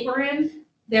current state we're in,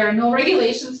 there are no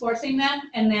regulations forcing them,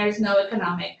 and there's no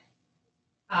economic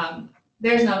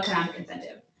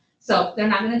incentive. So they're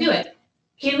not going to do it.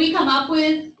 Can we come up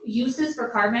with uses for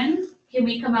carbon? Can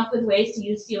we come up with ways to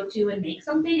use CO2 and make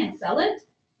something and sell it?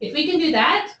 If we can do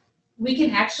that, we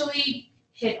can actually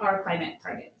hit our climate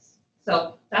targets.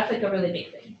 So that's like a really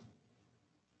big thing.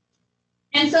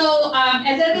 And so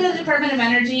as I did the Department of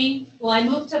Energy, well, I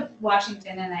moved to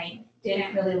Washington and I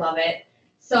didn't really love it.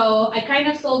 So I kind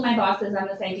of sold my bosses on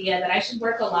this idea that I should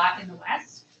work a lot in the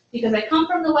West, because I come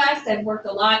from the West. I've worked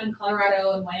a lot in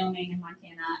Colorado and Wyoming and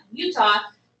Montana and Utah,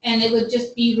 and it would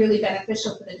just be really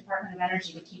beneficial for the Department of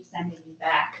Energy to keep sending me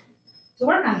back to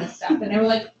work on this stuff. And they were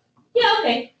like, yeah,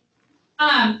 okay.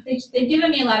 They've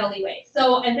given me a lot of leeway.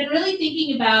 So I've been really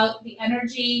thinking about the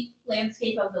energy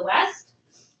landscape of the West.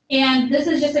 And this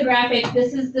is just a graphic.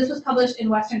 This was published in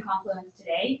Western Confluence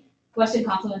today. Western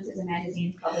Confluence is a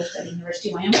magazine published at the University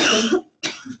of Wyoming.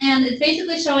 And it's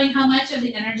basically showing how much of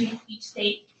the energy in each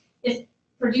state is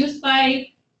produced by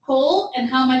coal, and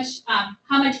how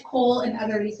much coal and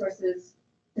other resources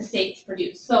the states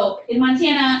produce. So in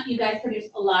Montana, you guys produce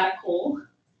a lot of coal,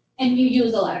 and you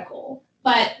use a lot of coal.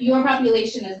 But your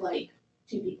population is like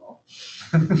 2 people.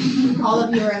 All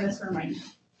of you are in this room right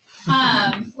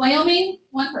now. Wyoming,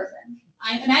 1 person.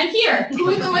 And I'm here. Who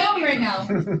is in Wyoming right now?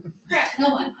 Crap, no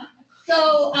one.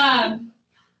 So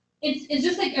it's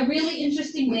just like a really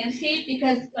interesting landscape,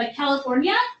 because like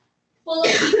California, full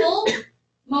of people,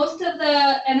 most of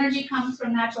the energy comes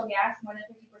from natural gas, more than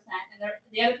 50%, and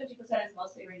the other 50% is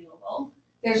mostly renewable.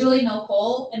 There's really no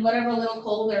coal, and whatever little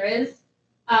coal there is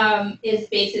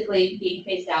basically being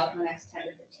phased out in the next 10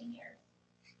 to 15 years.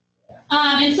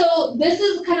 And so this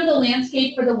is kind of the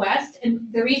landscape for the West,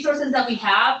 and the resources that we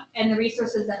have and the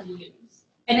resources that we use.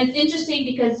 And it's interesting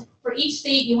because for each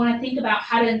state, you want to think about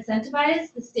how to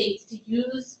incentivize the states to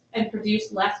use and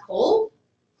produce less coal,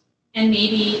 and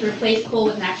maybe replace coal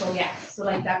with natural gas. So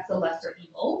like that's the lesser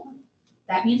evil.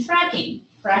 That means fracking.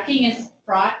 Fracking is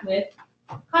fraught with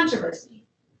controversy.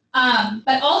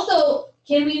 But also,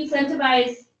 can we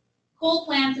incentivize coal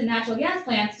plants and natural gas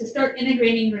plants to start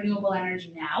integrating renewable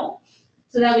energy now,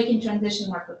 so that we can transition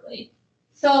more quickly?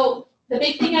 So the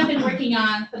big thing I've been working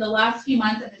on for the last few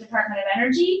months at the Department of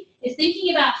Energy is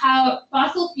thinking about how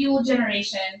fossil fuel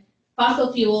generation,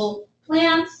 fossil fuel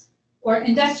plants, or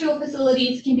industrial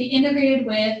facilities can be integrated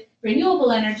with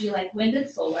renewable energy like wind and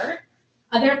solar.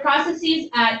 There are processes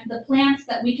at the plants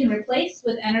that we can replace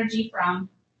with energy from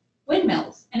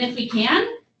windmills. And if we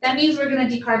can, that means we're going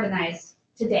to decarbonize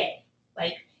today.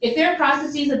 Like, if there are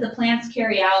processes that the plants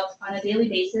carry out on a daily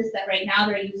basis that right now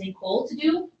they're using coal to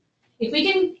do, if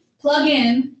we can plug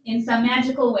in some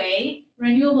magical way,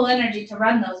 renewable energy to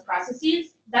run those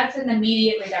processes, that's an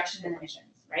immediate reduction in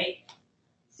emissions, right?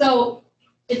 So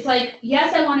it's like,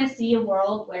 yes, I want to see a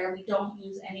world where we don't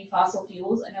use any fossil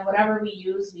fuels, and then whatever we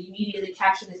use, we immediately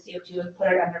capture the CO2 and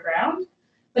put it underground.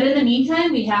 But in the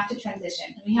meantime, we have to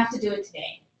transition, and we have to do it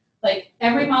today. Like,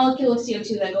 every molecule of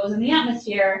CO2 that goes in the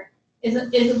atmosphere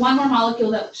is one more molecule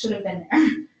that should have been there.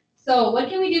 So what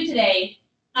can we do today,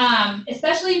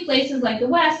 especially in places like the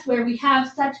West, where we have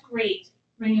such great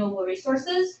renewable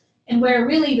resources, and where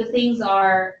really the things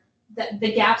are,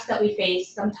 the gaps that we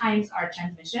face sometimes are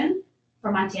transmission.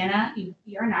 For Montana,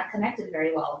 you're not connected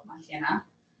very well with Montana,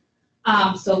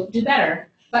 so do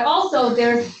better. But also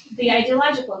there's the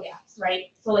ideological gaps, right?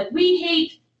 So like we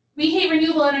hate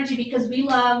renewable energy because we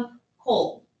love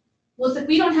coal. Well, if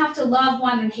we don't have to love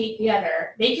one and hate the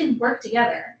other, they can work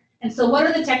together. And so what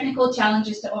are the technical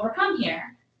challenges to overcome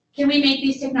here? Can we make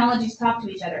these technologies talk to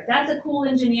each other? That's a cool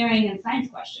engineering and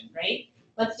science question, right?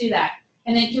 Let's do that.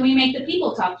 And then can we make the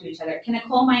people talk to each other? Can a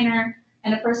coal miner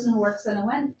and a person who works in a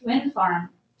wind farm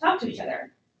talk to each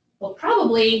other? Well,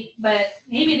 probably, but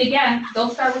maybe again,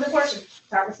 don't start with abortion,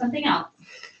 start with something else.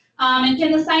 And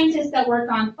can the scientists that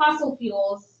work on fossil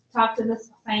fuels talk to the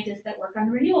scientists that work on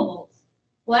renewables?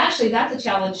 Well, actually, that's a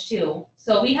challenge too.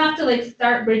 So we have to like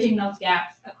start bridging those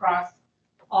gaps across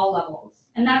all levels.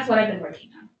 And that's what I've been working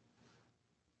on.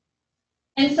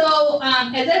 And so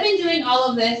as I've been doing all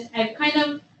of this, I've kind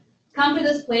of come to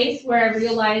this place where I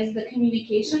realized the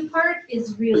communication part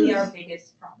is really our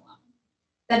biggest problem.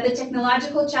 That the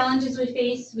technological challenges we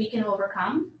face, we can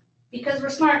overcome because we're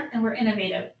smart and we're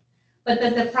innovative. But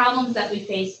that the problems that we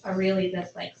face are really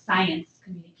this like science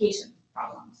communication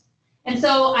problems. And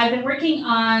so I've been working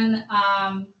on,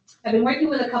 I've been working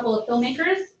with a couple of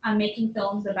filmmakers on making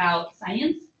films about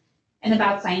science and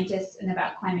about scientists and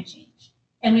about climate change.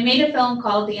 And we made a film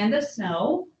called The End of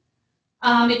Snow.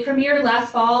 It premiered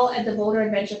last fall at the Boulder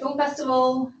Adventure Film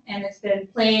Festival, and it's been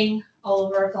playing all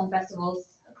over film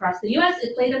festivals across the US.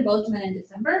 It played in Bozeman in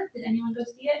December. Did anyone go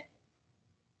see it?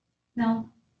 No?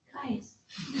 Guys,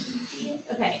 did you see it?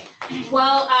 Okay.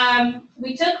 Well,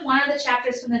 we took one of the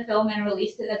chapters from the film and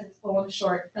released it as its own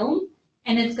short film,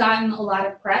 and it's gotten a lot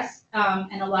of press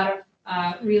and a lot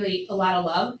of, really a lot of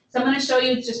love. So I'm going to show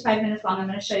you, it's just 5 minutes long, I'm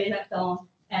going to show you that film,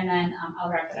 and then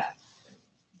I'll wrap it up.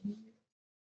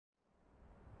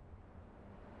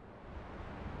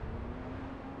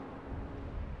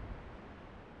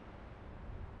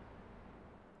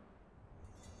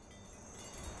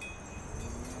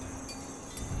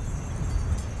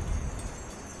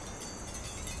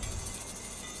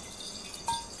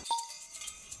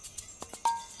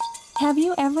 Have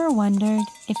you ever wondered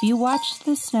if you watched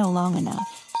the snow long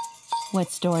enough,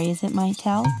 what stories it might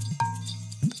tell?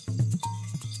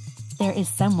 There is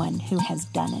someone who has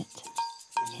done it.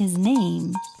 His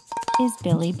name is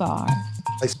Billy Barr.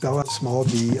 I spell it small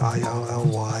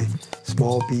B-I-L-L-Y,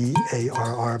 small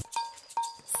B-A-R-R.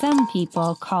 Some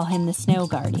people call him the Snow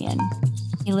Guardian.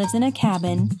 He lives in a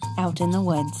cabin out in the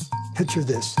woods. Picture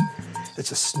this.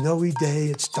 It's a snowy day,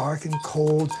 it's dark and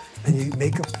cold, and you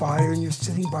make a fire and you're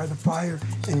sitting by the fire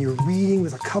and you're reading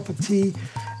with a cup of tea,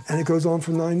 and it goes on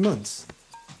for 9 months.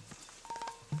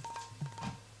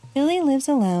 Billy lives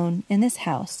alone in this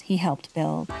house he helped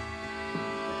build.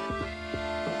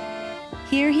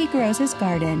 Here he grows his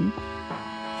garden,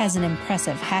 has an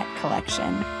impressive hat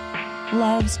collection,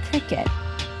 loves cricket,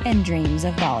 and dreams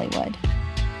of Bollywood.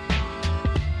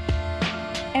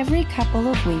 Every couple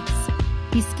of weeks,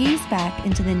 he skis back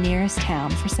into the nearest town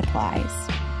for supplies.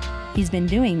 He's been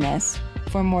doing this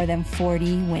for more than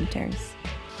 40 winters.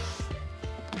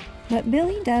 But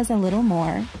Billy does a little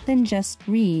more than just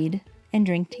read and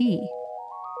drink tea.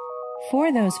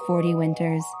 For those 40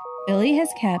 winters, Billy has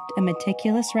kept a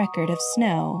meticulous record of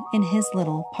snow in his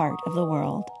little part of the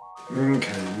world.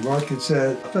 Okay, market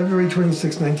said February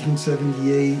 26,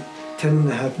 1978,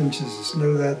 10.5 inches of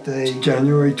snow that day.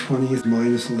 January 20th,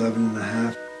 minus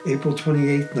 11.5. April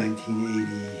 28th,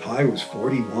 1980, high was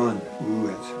 41. Ooh,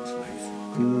 that sounds nice.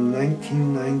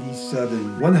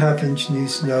 1997, 1/2 inch new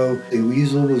snow. A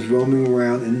weasel was roaming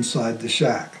around inside the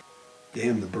shack.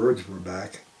 Damn, the birds were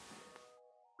back.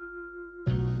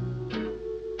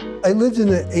 I lived in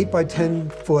an 8 by 10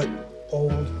 foot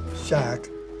old shack.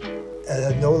 It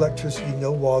had no electricity,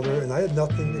 no water, and I had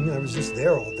nothing. I mean, I was just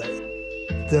there all day.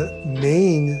 The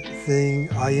main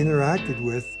thing I interacted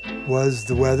with was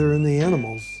the weather and the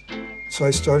animals. So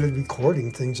I started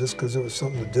recording things just because it was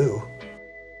something to do.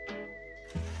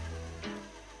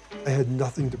 I had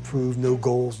nothing to prove, no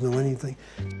goals, no anything.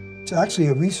 So actually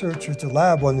a researcher at the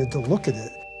lab wanted to look at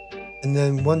it. And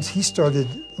then once he started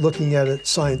looking at it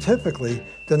scientifically,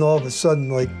 then all of a sudden,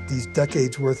 like, these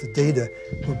decades worth of data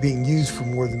were being used for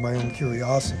more than my own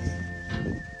curiosity.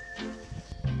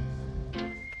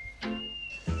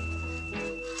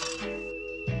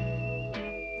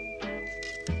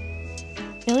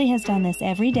 Billy has done this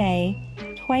every day,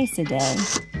 twice a day,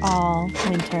 all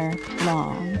winter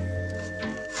long.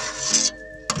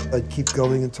 I'd keep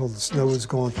going until the snow was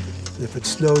gone. And if it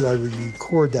snowed, I would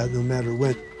record that no matter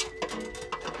when.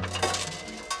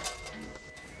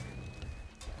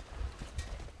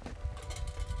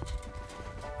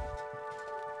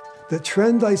 The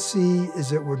trend I see is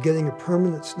that we're getting a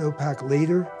permanent snowpack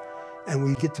later, and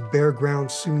we get to bare ground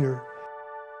sooner.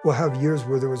 We'll have years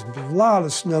where there was a lot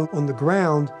of snow on the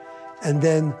ground, and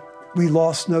then we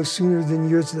lost snow sooner than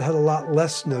years that had a lot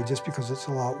less snow, just because it's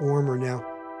a lot warmer now.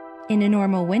 In a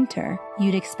normal winter,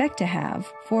 you'd expect to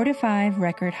have 4 to 5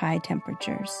 record high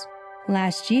temperatures.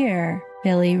 Last year,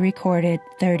 Billy recorded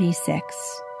 36.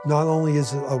 Not only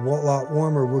is it a lot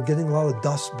warmer, we're getting a lot of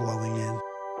dust blowing in.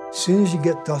 As soon as you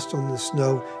get dust on the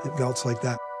snow, it melts like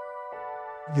that.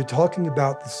 You're talking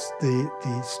about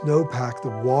the snowpack, the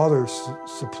water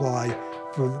supply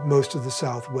for most of the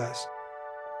Southwest.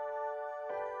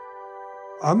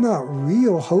 I'm not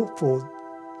real hopeful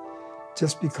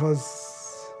just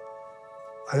because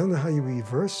I don't know how you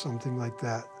reverse something like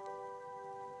that.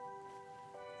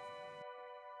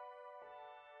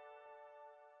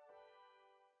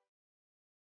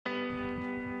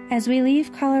 As we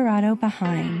leave Colorado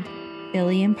behind,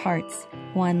 Billy imparts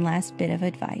one last bit of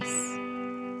advice.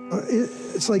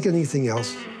 It's like anything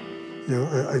else. You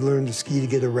know, I learned to ski to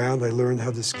get around. I learned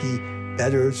how to ski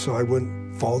better so I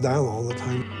wouldn't fall down all the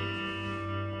time.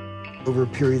 Over a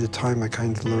period of time, I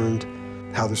kind of learned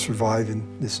how to survive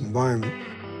in this environment.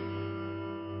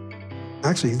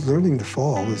 Actually, learning to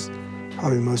fall was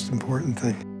probably the most important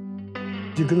thing.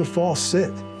 If you're going to fall, sit.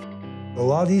 A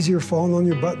lot easier falling on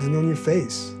your butt than on your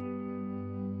face.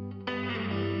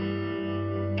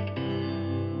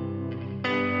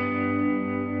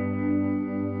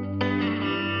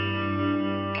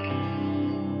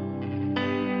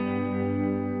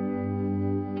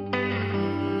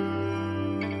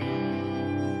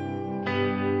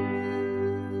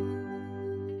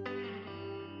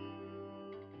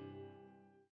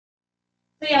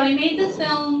 So yeah, we made this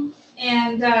film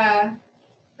and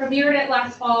premiered it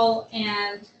last fall,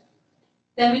 and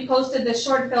then we posted the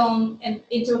short film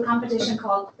into a competition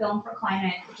called Film for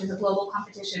Climate, which is a global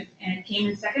competition, and it came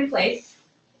in second place,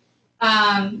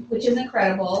 which is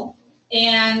incredible.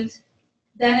 And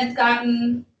then it's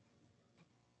gotten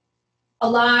a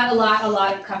lot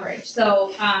of coverage.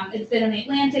 So it's been in the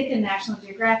Atlantic and National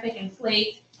Geographic and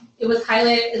Slate. It was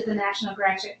highlighted as the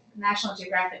National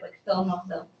Geographic like Film of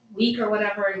the Week or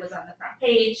whatever. It was on the front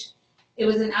page. It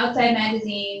was in Outside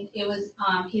magazine. It was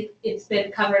it's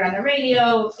been covered on the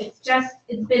radio. It's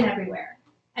been everywhere.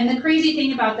 And the crazy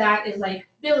thing about that is like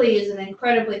Billy is an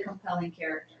incredibly compelling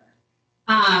character.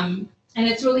 And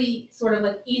it's really sort of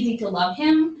like easy to love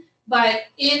him, but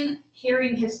in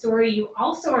hearing his story, you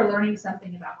also are learning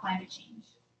something about climate change.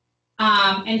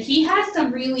 And he has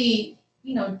some really,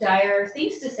 dire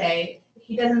things to say.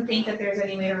 He doesn't think that there's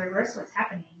any way to reverse what's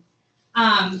happening.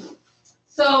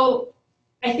 So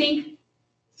I think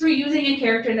through using a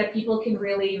character that people can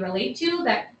really relate to,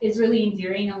 that is really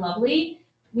endearing and lovely,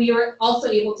 we were also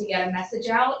able to get a message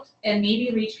out and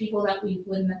maybe reach people that we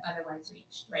wouldn't have otherwise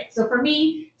reached, right? So for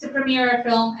me, to premiere a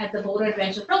film at the Boulder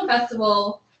Adventure Film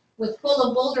Festival was full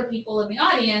of Boulder people in the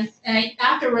audience, and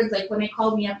afterwards, like when they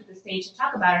called me up to the stage to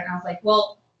talk about it, and I was like,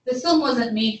 well, this film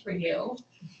wasn't made for you.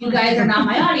 You guys are not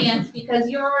my audience because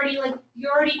you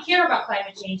already care about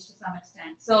climate change to some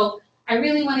extent. So I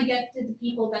really want to get to the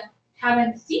people that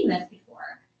haven't seen this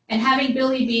before. And having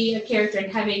Billy be a character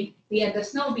and having The End of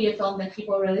Snow be a film that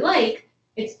people really like,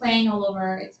 it's playing all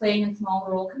over, it's playing in small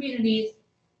rural communities.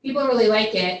 People really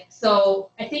like it. So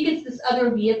I think it's this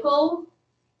other vehicle.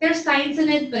 There's science in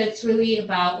it, but it's really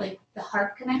about like the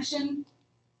heart connection.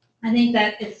 I think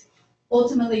that it's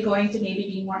ultimately going to maybe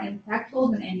be more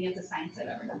impactful than any of the science I've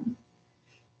ever done.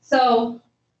 So,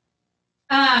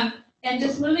 and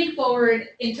just moving forward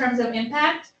in terms of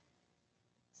impact,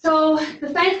 so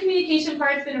the science communication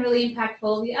part's been really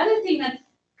impactful. The other thing that's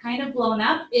kind of blown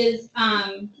up is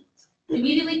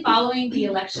immediately following the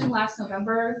election last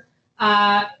November,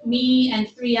 me and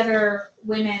 3 other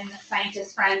women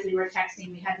scientist friends, we were texting.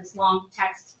 We had this long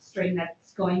text string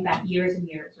that's going back years and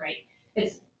years, right?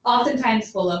 It's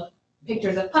oftentimes full of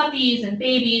pictures of puppies and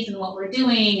babies and what we're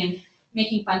doing and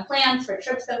making fun plans for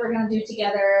trips that we're going to do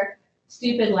together,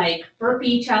 stupid like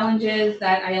burpee challenges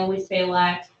that I always fail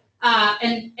at.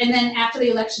 And then after the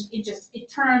election,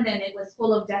 it turned and it was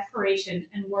full of desperation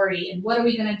and worry and what are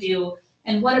we going to do?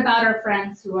 And what about our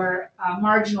friends who are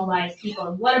marginalized people?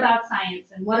 And what about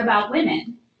science? And what about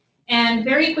women? And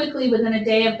very quickly, within a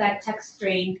day of that text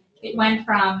string, it went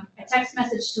from a text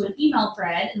message to an email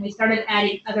thread, and we started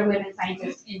adding other women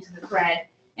scientists into the thread.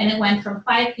 And it went from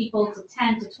 5 people to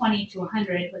 10 to 20 to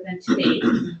 100 within 2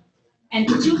 days, and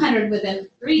to 200 within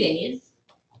 3 days.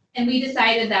 And we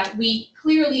decided that we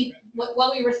clearly,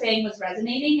 what we were saying was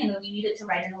resonating, and that we needed to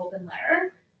write an open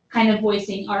letter, kind of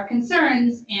voicing our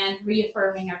concerns and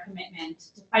reaffirming our commitment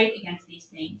to fight against these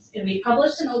things. And we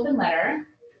published an open letter,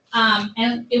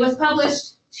 and it was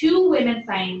published to women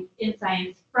in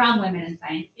science from women in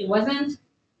science. It wasn't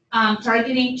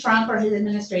targeting Trump or his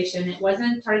administration. It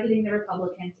wasn't targeting the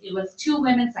Republicans. It was to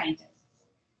women scientists.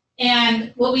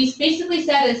 And what we basically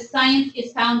said is science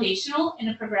is foundational in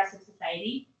a progressive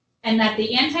society, and that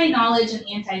the anti-knowledge and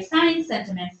anti-science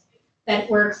sentiments that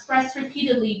were expressed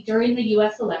repeatedly during the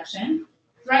US election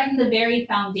threaten the very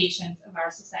foundations of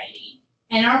our society.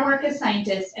 And our work as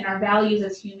scientists and our values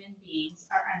as human beings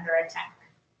are under attack.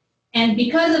 And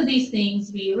because of these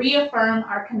things, we reaffirm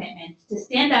our commitment to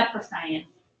stand up for science,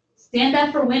 stand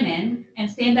up for women, and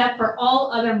stand up for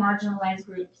all other marginalized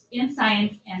groups in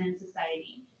science and in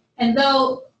society. And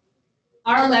though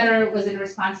our letter was in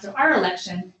response to our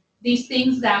election, these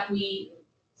things that we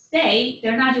say,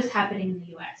 they're not just happening in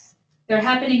the US. They're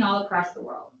happening all across the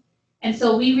world. And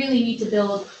so we really need to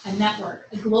build a network,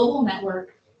 a global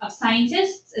network of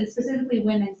scientists, and specifically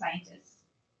women scientists,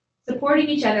 supporting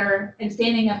each other and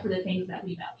standing up for the things that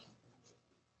we value.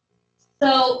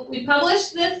 So we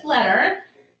published this letter,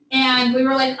 and we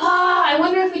were like, I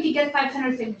wonder if we could get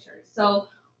 500 signatures. So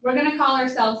we're going to call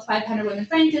ourselves 500 Women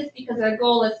Scientists because our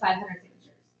goal is 500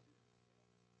 signatures.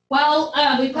 Well,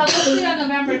 we published it on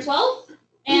November 12th,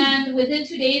 and within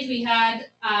 2 days we had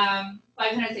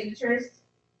 500 signatures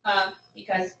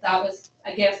because that was,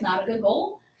 I guess, not a good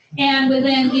goal. And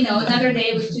within, another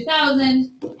day it was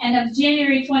 2,000, and of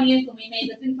January 20th, when we made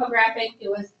this infographic, it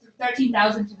was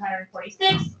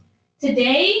 13,246.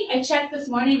 Today, I checked this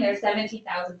morning, there's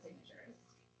 17,000 signatures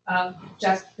of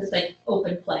just this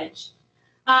open pledge.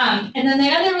 And then the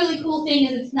other really cool thing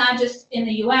is it's not just in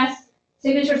the US,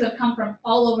 signatures have come from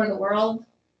all over the world.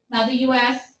 Now the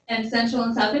US and Central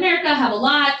and South America have a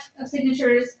lot of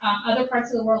signatures, other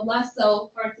parts of the world less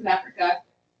so, parts of Africa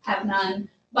have none.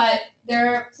 But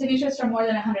there are signatures from more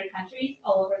than 100 countries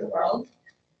all over the world,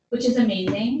 which is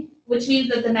amazing, which means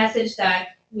that the message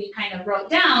that we kind of wrote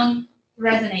down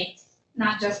resonates,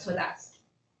 not just with us.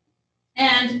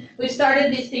 And we've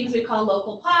started these things we call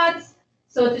local pods.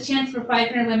 So it's a chance for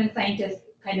 500 women scientists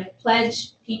kind of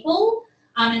pledge people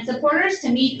and supporters to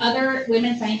meet other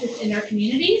women scientists in their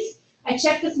communities. I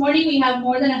checked this morning, we have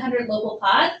more than 100 local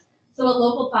pods. So what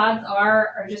local pods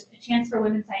are just a chance for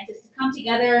women scientists to come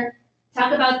together,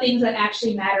 talk about things that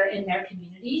actually matter in their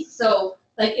communities. So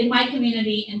like in my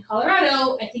community in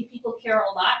Colorado, I think people care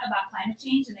a lot about climate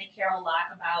change, and they care a lot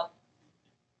about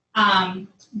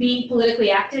being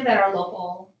politically active at our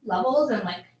local levels and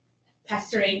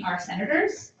pestering our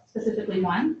senators, specifically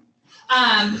one.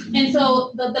 And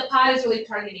so the pod is really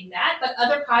targeting that, but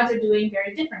other pods are doing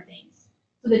very different things.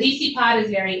 So the DC pod is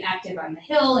very active on the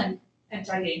Hill and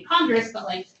targeting Congress, but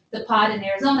the pod in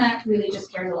Arizona really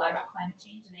just cares a lot about climate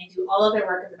change, and they do all of their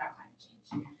work is about climate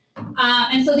change.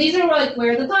 And so these are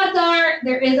where the pods are.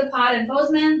 There is a pod in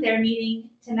Bozeman. They're meeting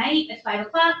tonight at 5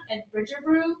 o'clock at Bridger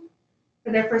Brew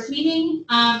for their first meeting.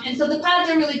 And so the pods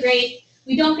are really great.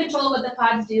 We don't control what the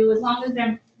pods do. As long as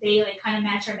they kind of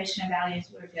match our mission and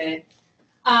values, we're good.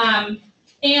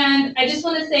 And I just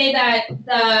want to say that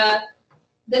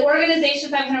the organization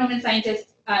 500 Women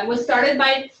Scientists was started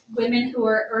by women who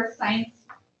are earth scientists,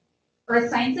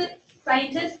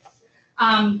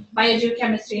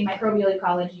 biogeochemistry, microbial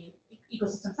ecology,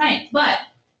 ecosystem science. But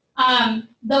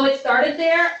though it started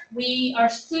there, we are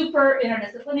super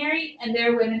interdisciplinary, and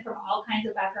there are women from all kinds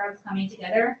of backgrounds coming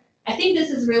together. I think this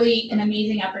is really an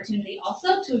amazing opportunity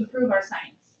also to improve our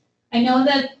science. I know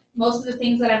that most of the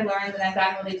things that I've learned and I've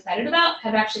gotten really excited about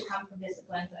have actually come from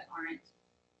disciplines that aren't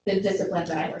the disciplines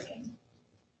that I work in.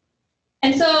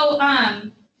 And so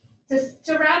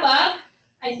to wrap up,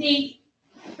 I think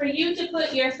for you to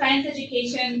put your science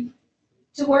education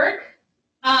to work,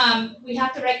 we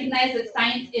have to recognize that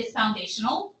science is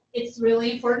foundational. It's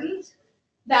really important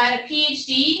that a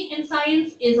PhD in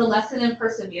science is a lesson in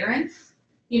perseverance.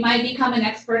 You might become an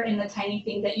expert in the tiny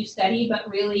thing that you study, but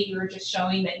really you're just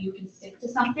showing that you can stick to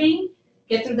something,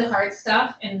 get through the hard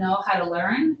stuff, and know how to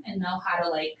learn and know how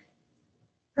to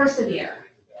persevere.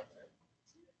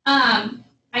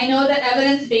 I know that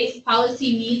evidence-based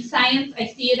policy needs science. I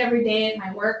see it every day at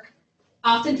my work.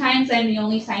 Oftentimes I'm the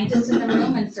only scientist in the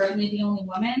room, and certainly the only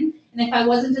woman. And if I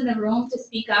wasn't in the room to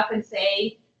speak up and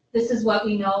say, this is what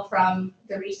we know from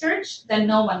the research, then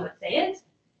no one would say it.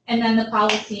 And then the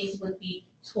policies would be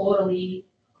totally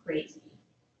crazy.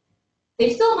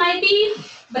 They still might be,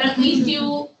 but at least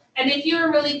and if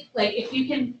you're really, if you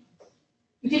can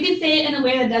say it in a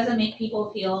way that doesn't make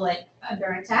people feel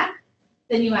under attack,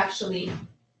 then you actually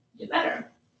do better.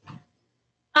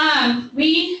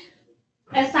 We,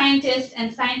 as scientists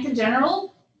and science in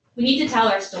general, we need to tell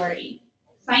our story.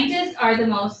 Scientists are the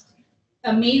most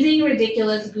amazing,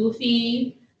 ridiculous,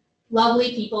 goofy,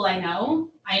 lovely people I know.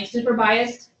 I am super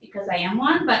biased because I am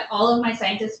one, but all of my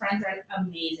scientist friends are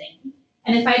amazing.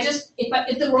 And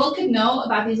if the world could know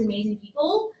about these amazing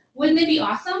people, wouldn't it be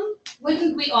awesome?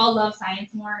 Wouldn't we all love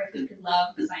science more if we could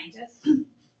love the scientists?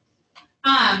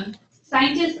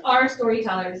 Scientists are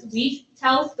storytellers. We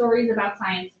tell stories about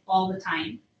science all the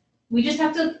time. We just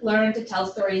have to learn to tell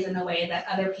stories in a way that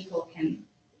other people can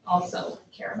also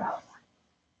care about.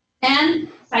 And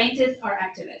scientists are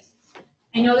activists.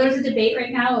 I know there's a debate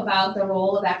right now about the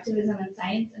role of activism in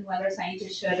science and whether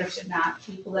scientists should or should not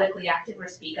be politically active or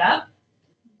speak up.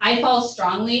 I fall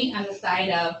strongly on the side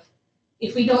of,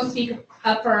 if we don't speak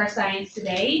up for our science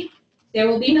today, there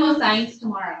will be no science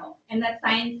tomorrow. And that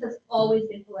science has always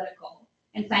been political,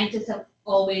 and scientists have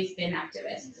always been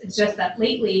activists. It's just that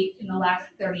lately, in the last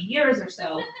 30 years or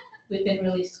so, we've been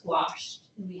really squashed,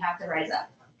 and we have to rise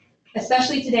up.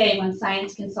 Especially today, when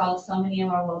science can solve so many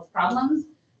of our world's problems,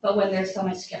 but when there's so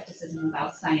much skepticism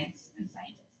about science and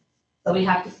scientists. So we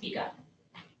have to speak up.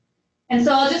 And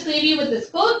so I'll just leave you with this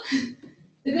quote.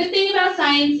 The good thing about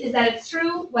science is that it's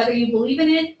true whether you believe in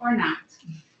it or not.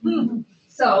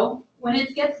 So when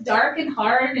it gets dark and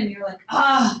hard and you're like,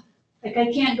 like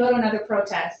I can't go to another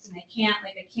protest and I can't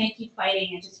keep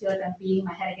fighting, I just feel like I'm beating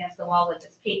my head against the wall with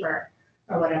this paper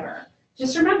or whatever.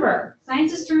 Just remember,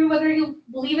 science is true whether you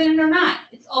believe in it or not.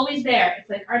 It's always there. It's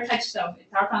like our touchstone.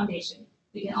 It's our foundation.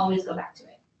 We can always go back to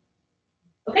it.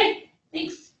 Okay,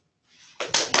 thanks.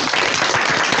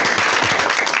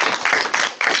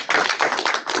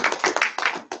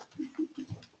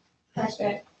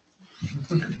 Flashback.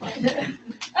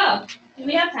 Oh, do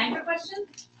we have time for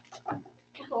questions?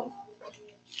 Cool.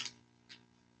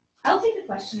 I'll take a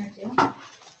question or two.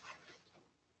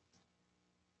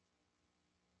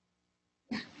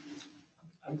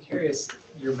 I'm curious,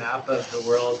 your map of the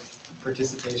world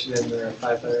participation in the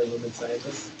 500 women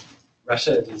scientists.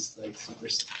 Russia is like super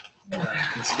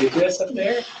conspicuous up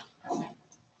there.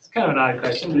 It's kind of an odd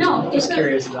question. No, I'm just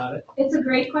curious about it. It's a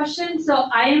great question. So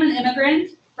I am an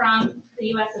immigrant from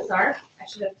the USSR. I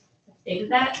should have stated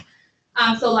that.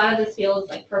 So a lot of this feels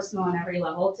like personal on every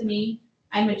level to me.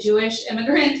 I'm a Jewish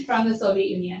immigrant from the Soviet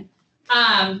Union.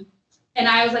 And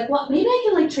I was like, well, maybe I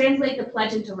can like translate the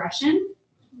pledge into Russian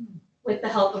with the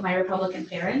help of my Republican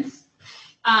parents.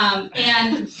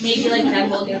 And maybe like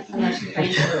then we'll get some Russian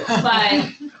scientists. But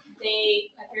my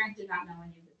parents did not know I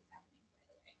knew this was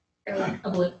happening,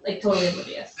 by the way. They're like totally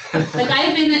oblivious. Like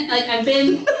my name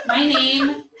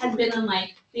has been in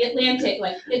like the Atlantic,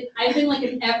 I've been like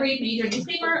in every major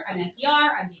newspaper, on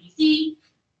NPR, on BBC.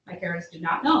 My parents do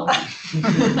not know.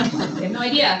 They have no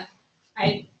idea.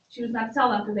 I choose not to tell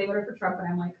them because they voted for Trump, and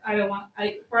I'm like,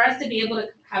 for us to be able to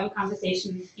have a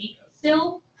conversation and speak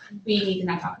still, we need to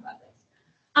not talk about this.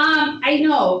 I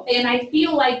know, and I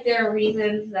feel like there are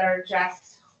reasons that are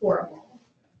just horrible.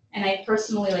 And I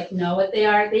personally know what they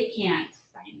are. They can't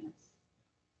sign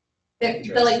this.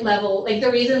 The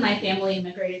reason my family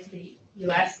immigrated to the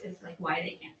US is why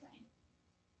they can't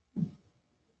sign.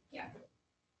 Yeah.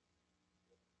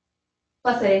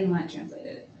 Plus I didn't want to translate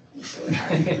it. It's really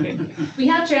hard. We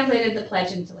have translated the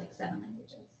pledge into 7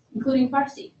 languages, including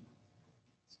Farsi.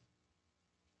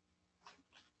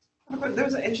 There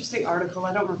was an interesting article,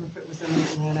 I don't remember if it was in the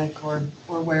Atlantic or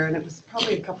where, and it was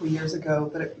probably a couple years ago,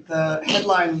 but the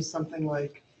headline was something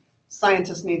like,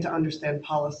 scientists need to understand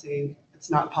policy, it's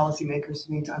not policymakers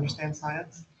who need to understand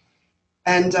science.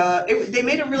 And they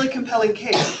made a really compelling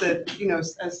case that,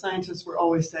 as scientists we're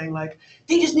always saying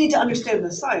they just need to understand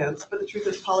the science, but the truth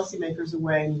is policymakers are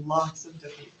weighing lots of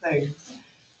different things.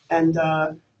 And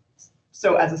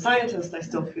so as a scientist, I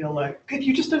still feel if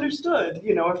you just understood,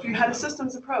 if you had a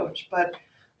systems approach, but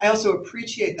I also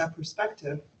appreciate that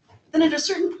perspective. Then at a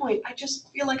certain point, I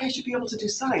just feel like I should be able to do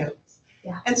science.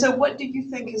 Yeah. And so what do you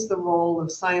think is the role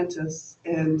of scientists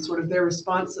in sort of their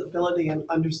responsibility in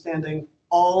understanding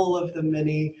all of the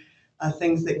many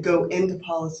things that go into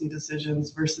policy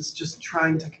decisions versus just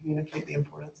trying to communicate the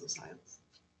importance of science?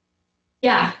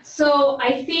 Yeah, so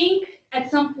I think at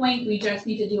some point we just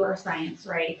need to do our science,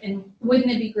 right? And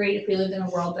wouldn't it be great if we lived in a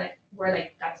world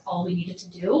where that's all we needed to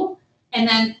do, and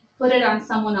then put it on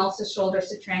someone else's shoulders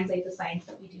to translate the science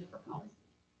that we do for policy.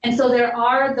 And so there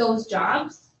are those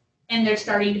jobs, and they're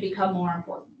starting to become more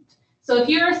important. So if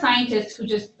you're a scientist who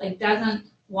just doesn't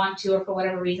want to, or for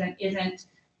whatever reason isn't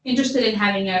interested in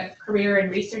having a career in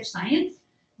research science,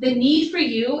 the need for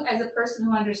you as a person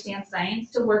who understands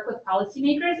science to work with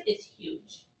policymakers is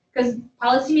huge. Because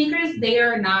policymakers, they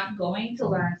are not going to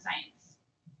learn science.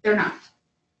 They're not.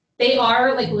 They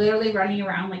are literally running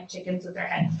around like chickens with their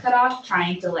heads cut off,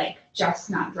 trying to just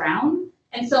not drown.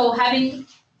 And so having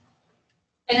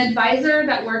an advisor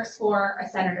that works for a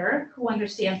senator who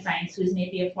understands science, who's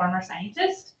maybe a former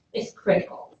scientist, is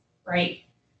critical, right?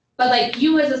 But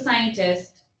you as a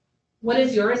scientist, what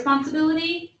is your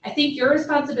responsibility? I think your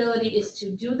responsibility is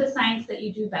to do the science that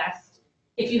you do best.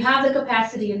 If you have the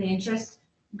capacity and the interest,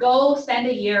 go spend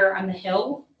a year on the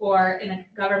Hill or in a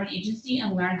government agency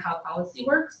and learn how policy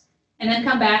works, and then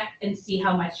come back and see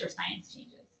how much your science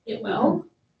changes. It will.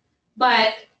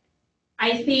 But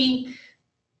I think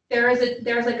there's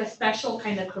a special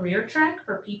kind of career track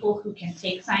for people who can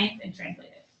take science and translate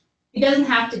it. It doesn't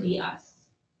have to be us.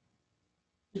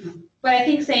 But I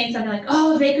think saying something like,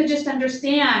 oh, they could just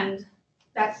understand,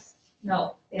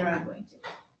 no, they're not going to.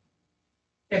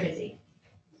 They're busy.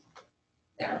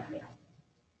 Yeah.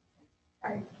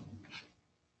 Sorry.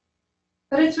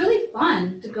 But it's really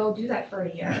fun to go do that for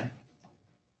a year.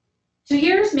 2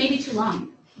 years, maybe too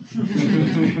long.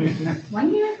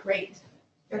 1 year, great.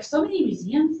 There's so many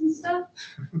museums and stuff.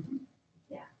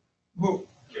 Yeah. Well,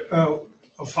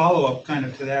 a follow-up kind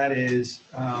of to that is,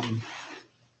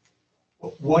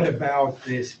 what about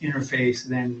this interface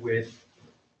then with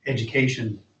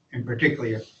education, and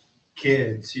particularly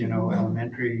kids,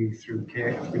 elementary through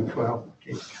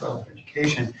K-12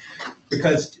 education?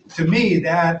 Because to me,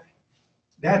 that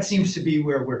seems to be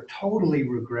where we're totally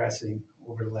regressing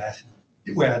over the last,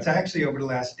 well, it's actually over the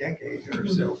last decade or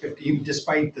so, even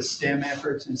despite the STEM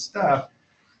efforts and stuff.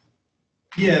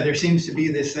 Yeah, there seems to be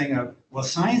this thing of, well,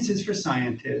 science is for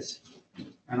scientists,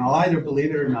 and I'll either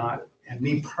believe it or not.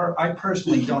 And I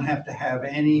personally don't have to have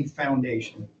any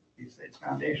foundation. It's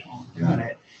foundational in doing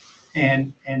it,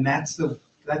 and that's the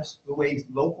way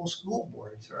local school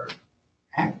boards are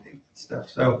acting and stuff.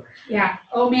 So yeah.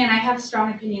 Oh man, I have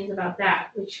strong opinions about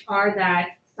that, which are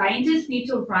that scientists need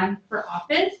to run for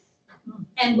office,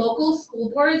 and local school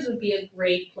boards would be a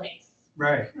great place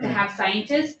to have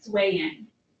scientists weigh in.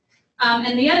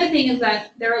 And the other thing is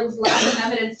that there is lots of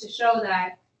evidence to show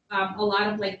that a lot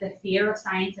of like the fear of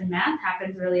science and math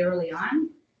happens really early on.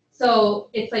 So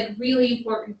it's like really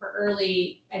important for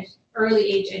early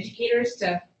age educators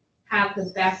to have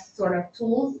the best sort of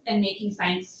tools and making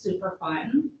science super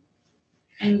fun.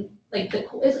 And like it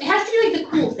has to be like the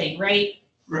cool thing, right?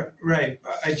 Right.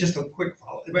 Just a quick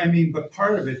follow. I mean, but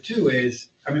part of it too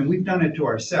is, we've done it to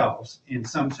ourselves in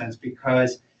some sense,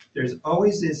 because there's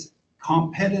always this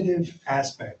competitive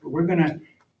aspect. We're going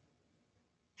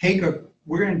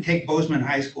to take Bozeman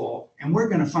High School, and we're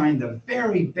going to find the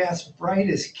very best,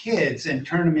 brightest kids and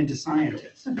turn them into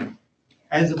scientists,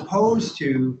 as opposed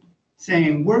to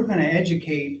saying we're going to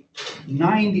educate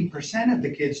 90% of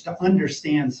the kids to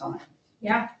understand science.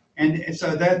 Yeah. And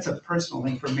so that's a personal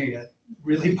thing for me. It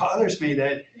really bothers me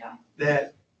that,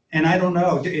 and I don't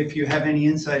know if you have any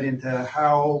insight into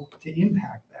how to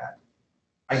impact that,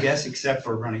 I guess, except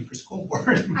for running for school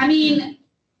board. I mean,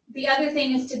 the other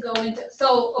thing is to go into,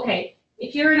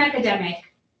 if you're an academic,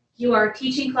 you are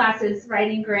teaching classes,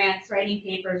 writing grants, writing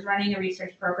papers, running a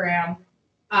research program,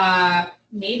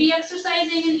 maybe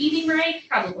exercising and eating right,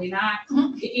 probably not.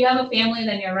 If you have a family,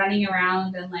 then you're running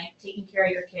around and like taking care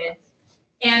of your kids.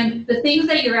 And the things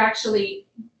that you're actually,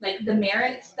 like the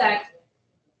merits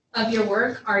of your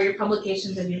work are your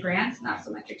publications and your grants, not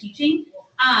so much your teaching.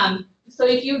 So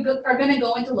if you are going to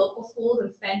go into local schools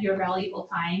and spend your valuable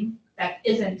time that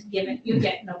isn't given, you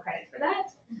get no credit for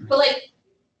that. But like,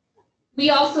 we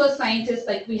also as scientists,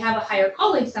 like we have a higher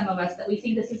calling, some of us, that we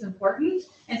think this is important.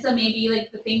 And so maybe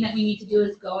like the thing that we need to do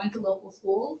is go into local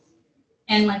schools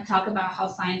and like talk about how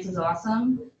science is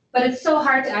awesome. But it's so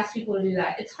hard to ask people to do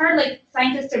that. It's hard, like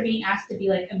scientists are being asked to be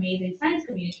like amazing science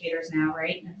communicators now,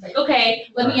 right? And it's like, okay,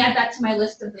 let me add that to my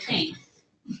list of the things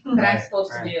that I'm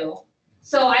supposed to do.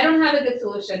 So I don't have a good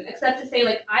solution, except to say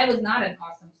like, I was not an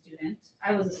awesome student.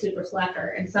 I was a super slacker,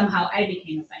 and somehow I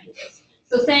became a scientist.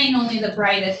 So saying only the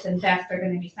brightest and best are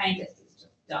going to be scientists is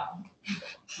just dumb.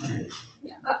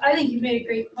 Yeah. I think you made a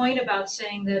great point about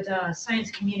saying that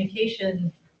science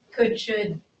communication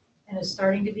should, and is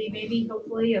starting to be maybe,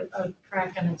 hopefully, a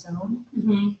track on its own.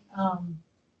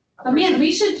 But man,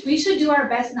 we should do our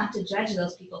best not to judge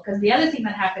those people, because the other thing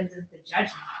that happens is the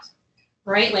judgment,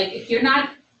 right? Like if you're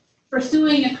not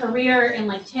pursuing a career in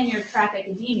like tenure track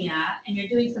academia and you're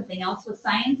doing something else with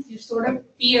science, you sort of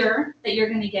fear that you're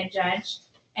going to get judged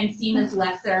and seen as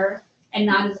lesser and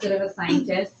not as good of a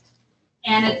scientist.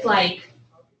 And it's like,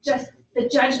 just the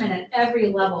judgment at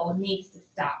every level needs to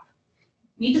stop.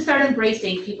 We need to start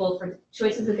embracing people for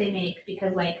choices that they make,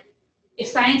 because like, if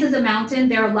science is a mountain,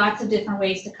 there are lots of different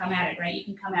ways to come at it, right? You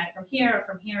can come at it from here, or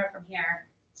from here, or from here.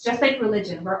 It's just like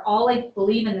religion. We're all like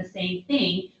believe in the same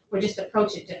thing. We just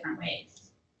approach it different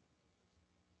ways.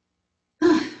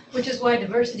 Which is why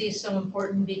diversity is so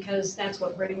important, because that's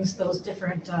what brings those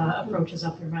different approaches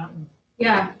up your mountain.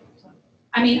 Yeah.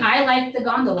 I mean, I like the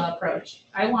gondola approach.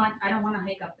 I don't want to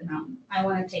hike up the mountain. I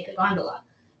want to take a gondola.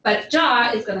 But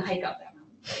Ja is going to hike up that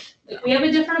mountain. Like, we have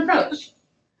a different approach.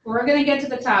 We're going to get to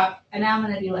the top, and now I'm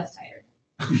going to be less tired.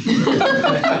 You're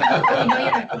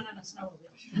not going on a snowmobile.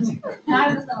 Not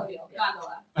in the snowmobile,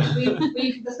 gondola.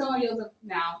 The snowmobiles are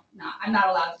now, I'm not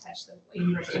allowed to touch the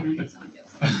university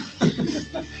snowmobiles.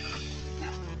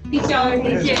 Thanks, y'all.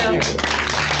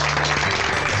 Thank you.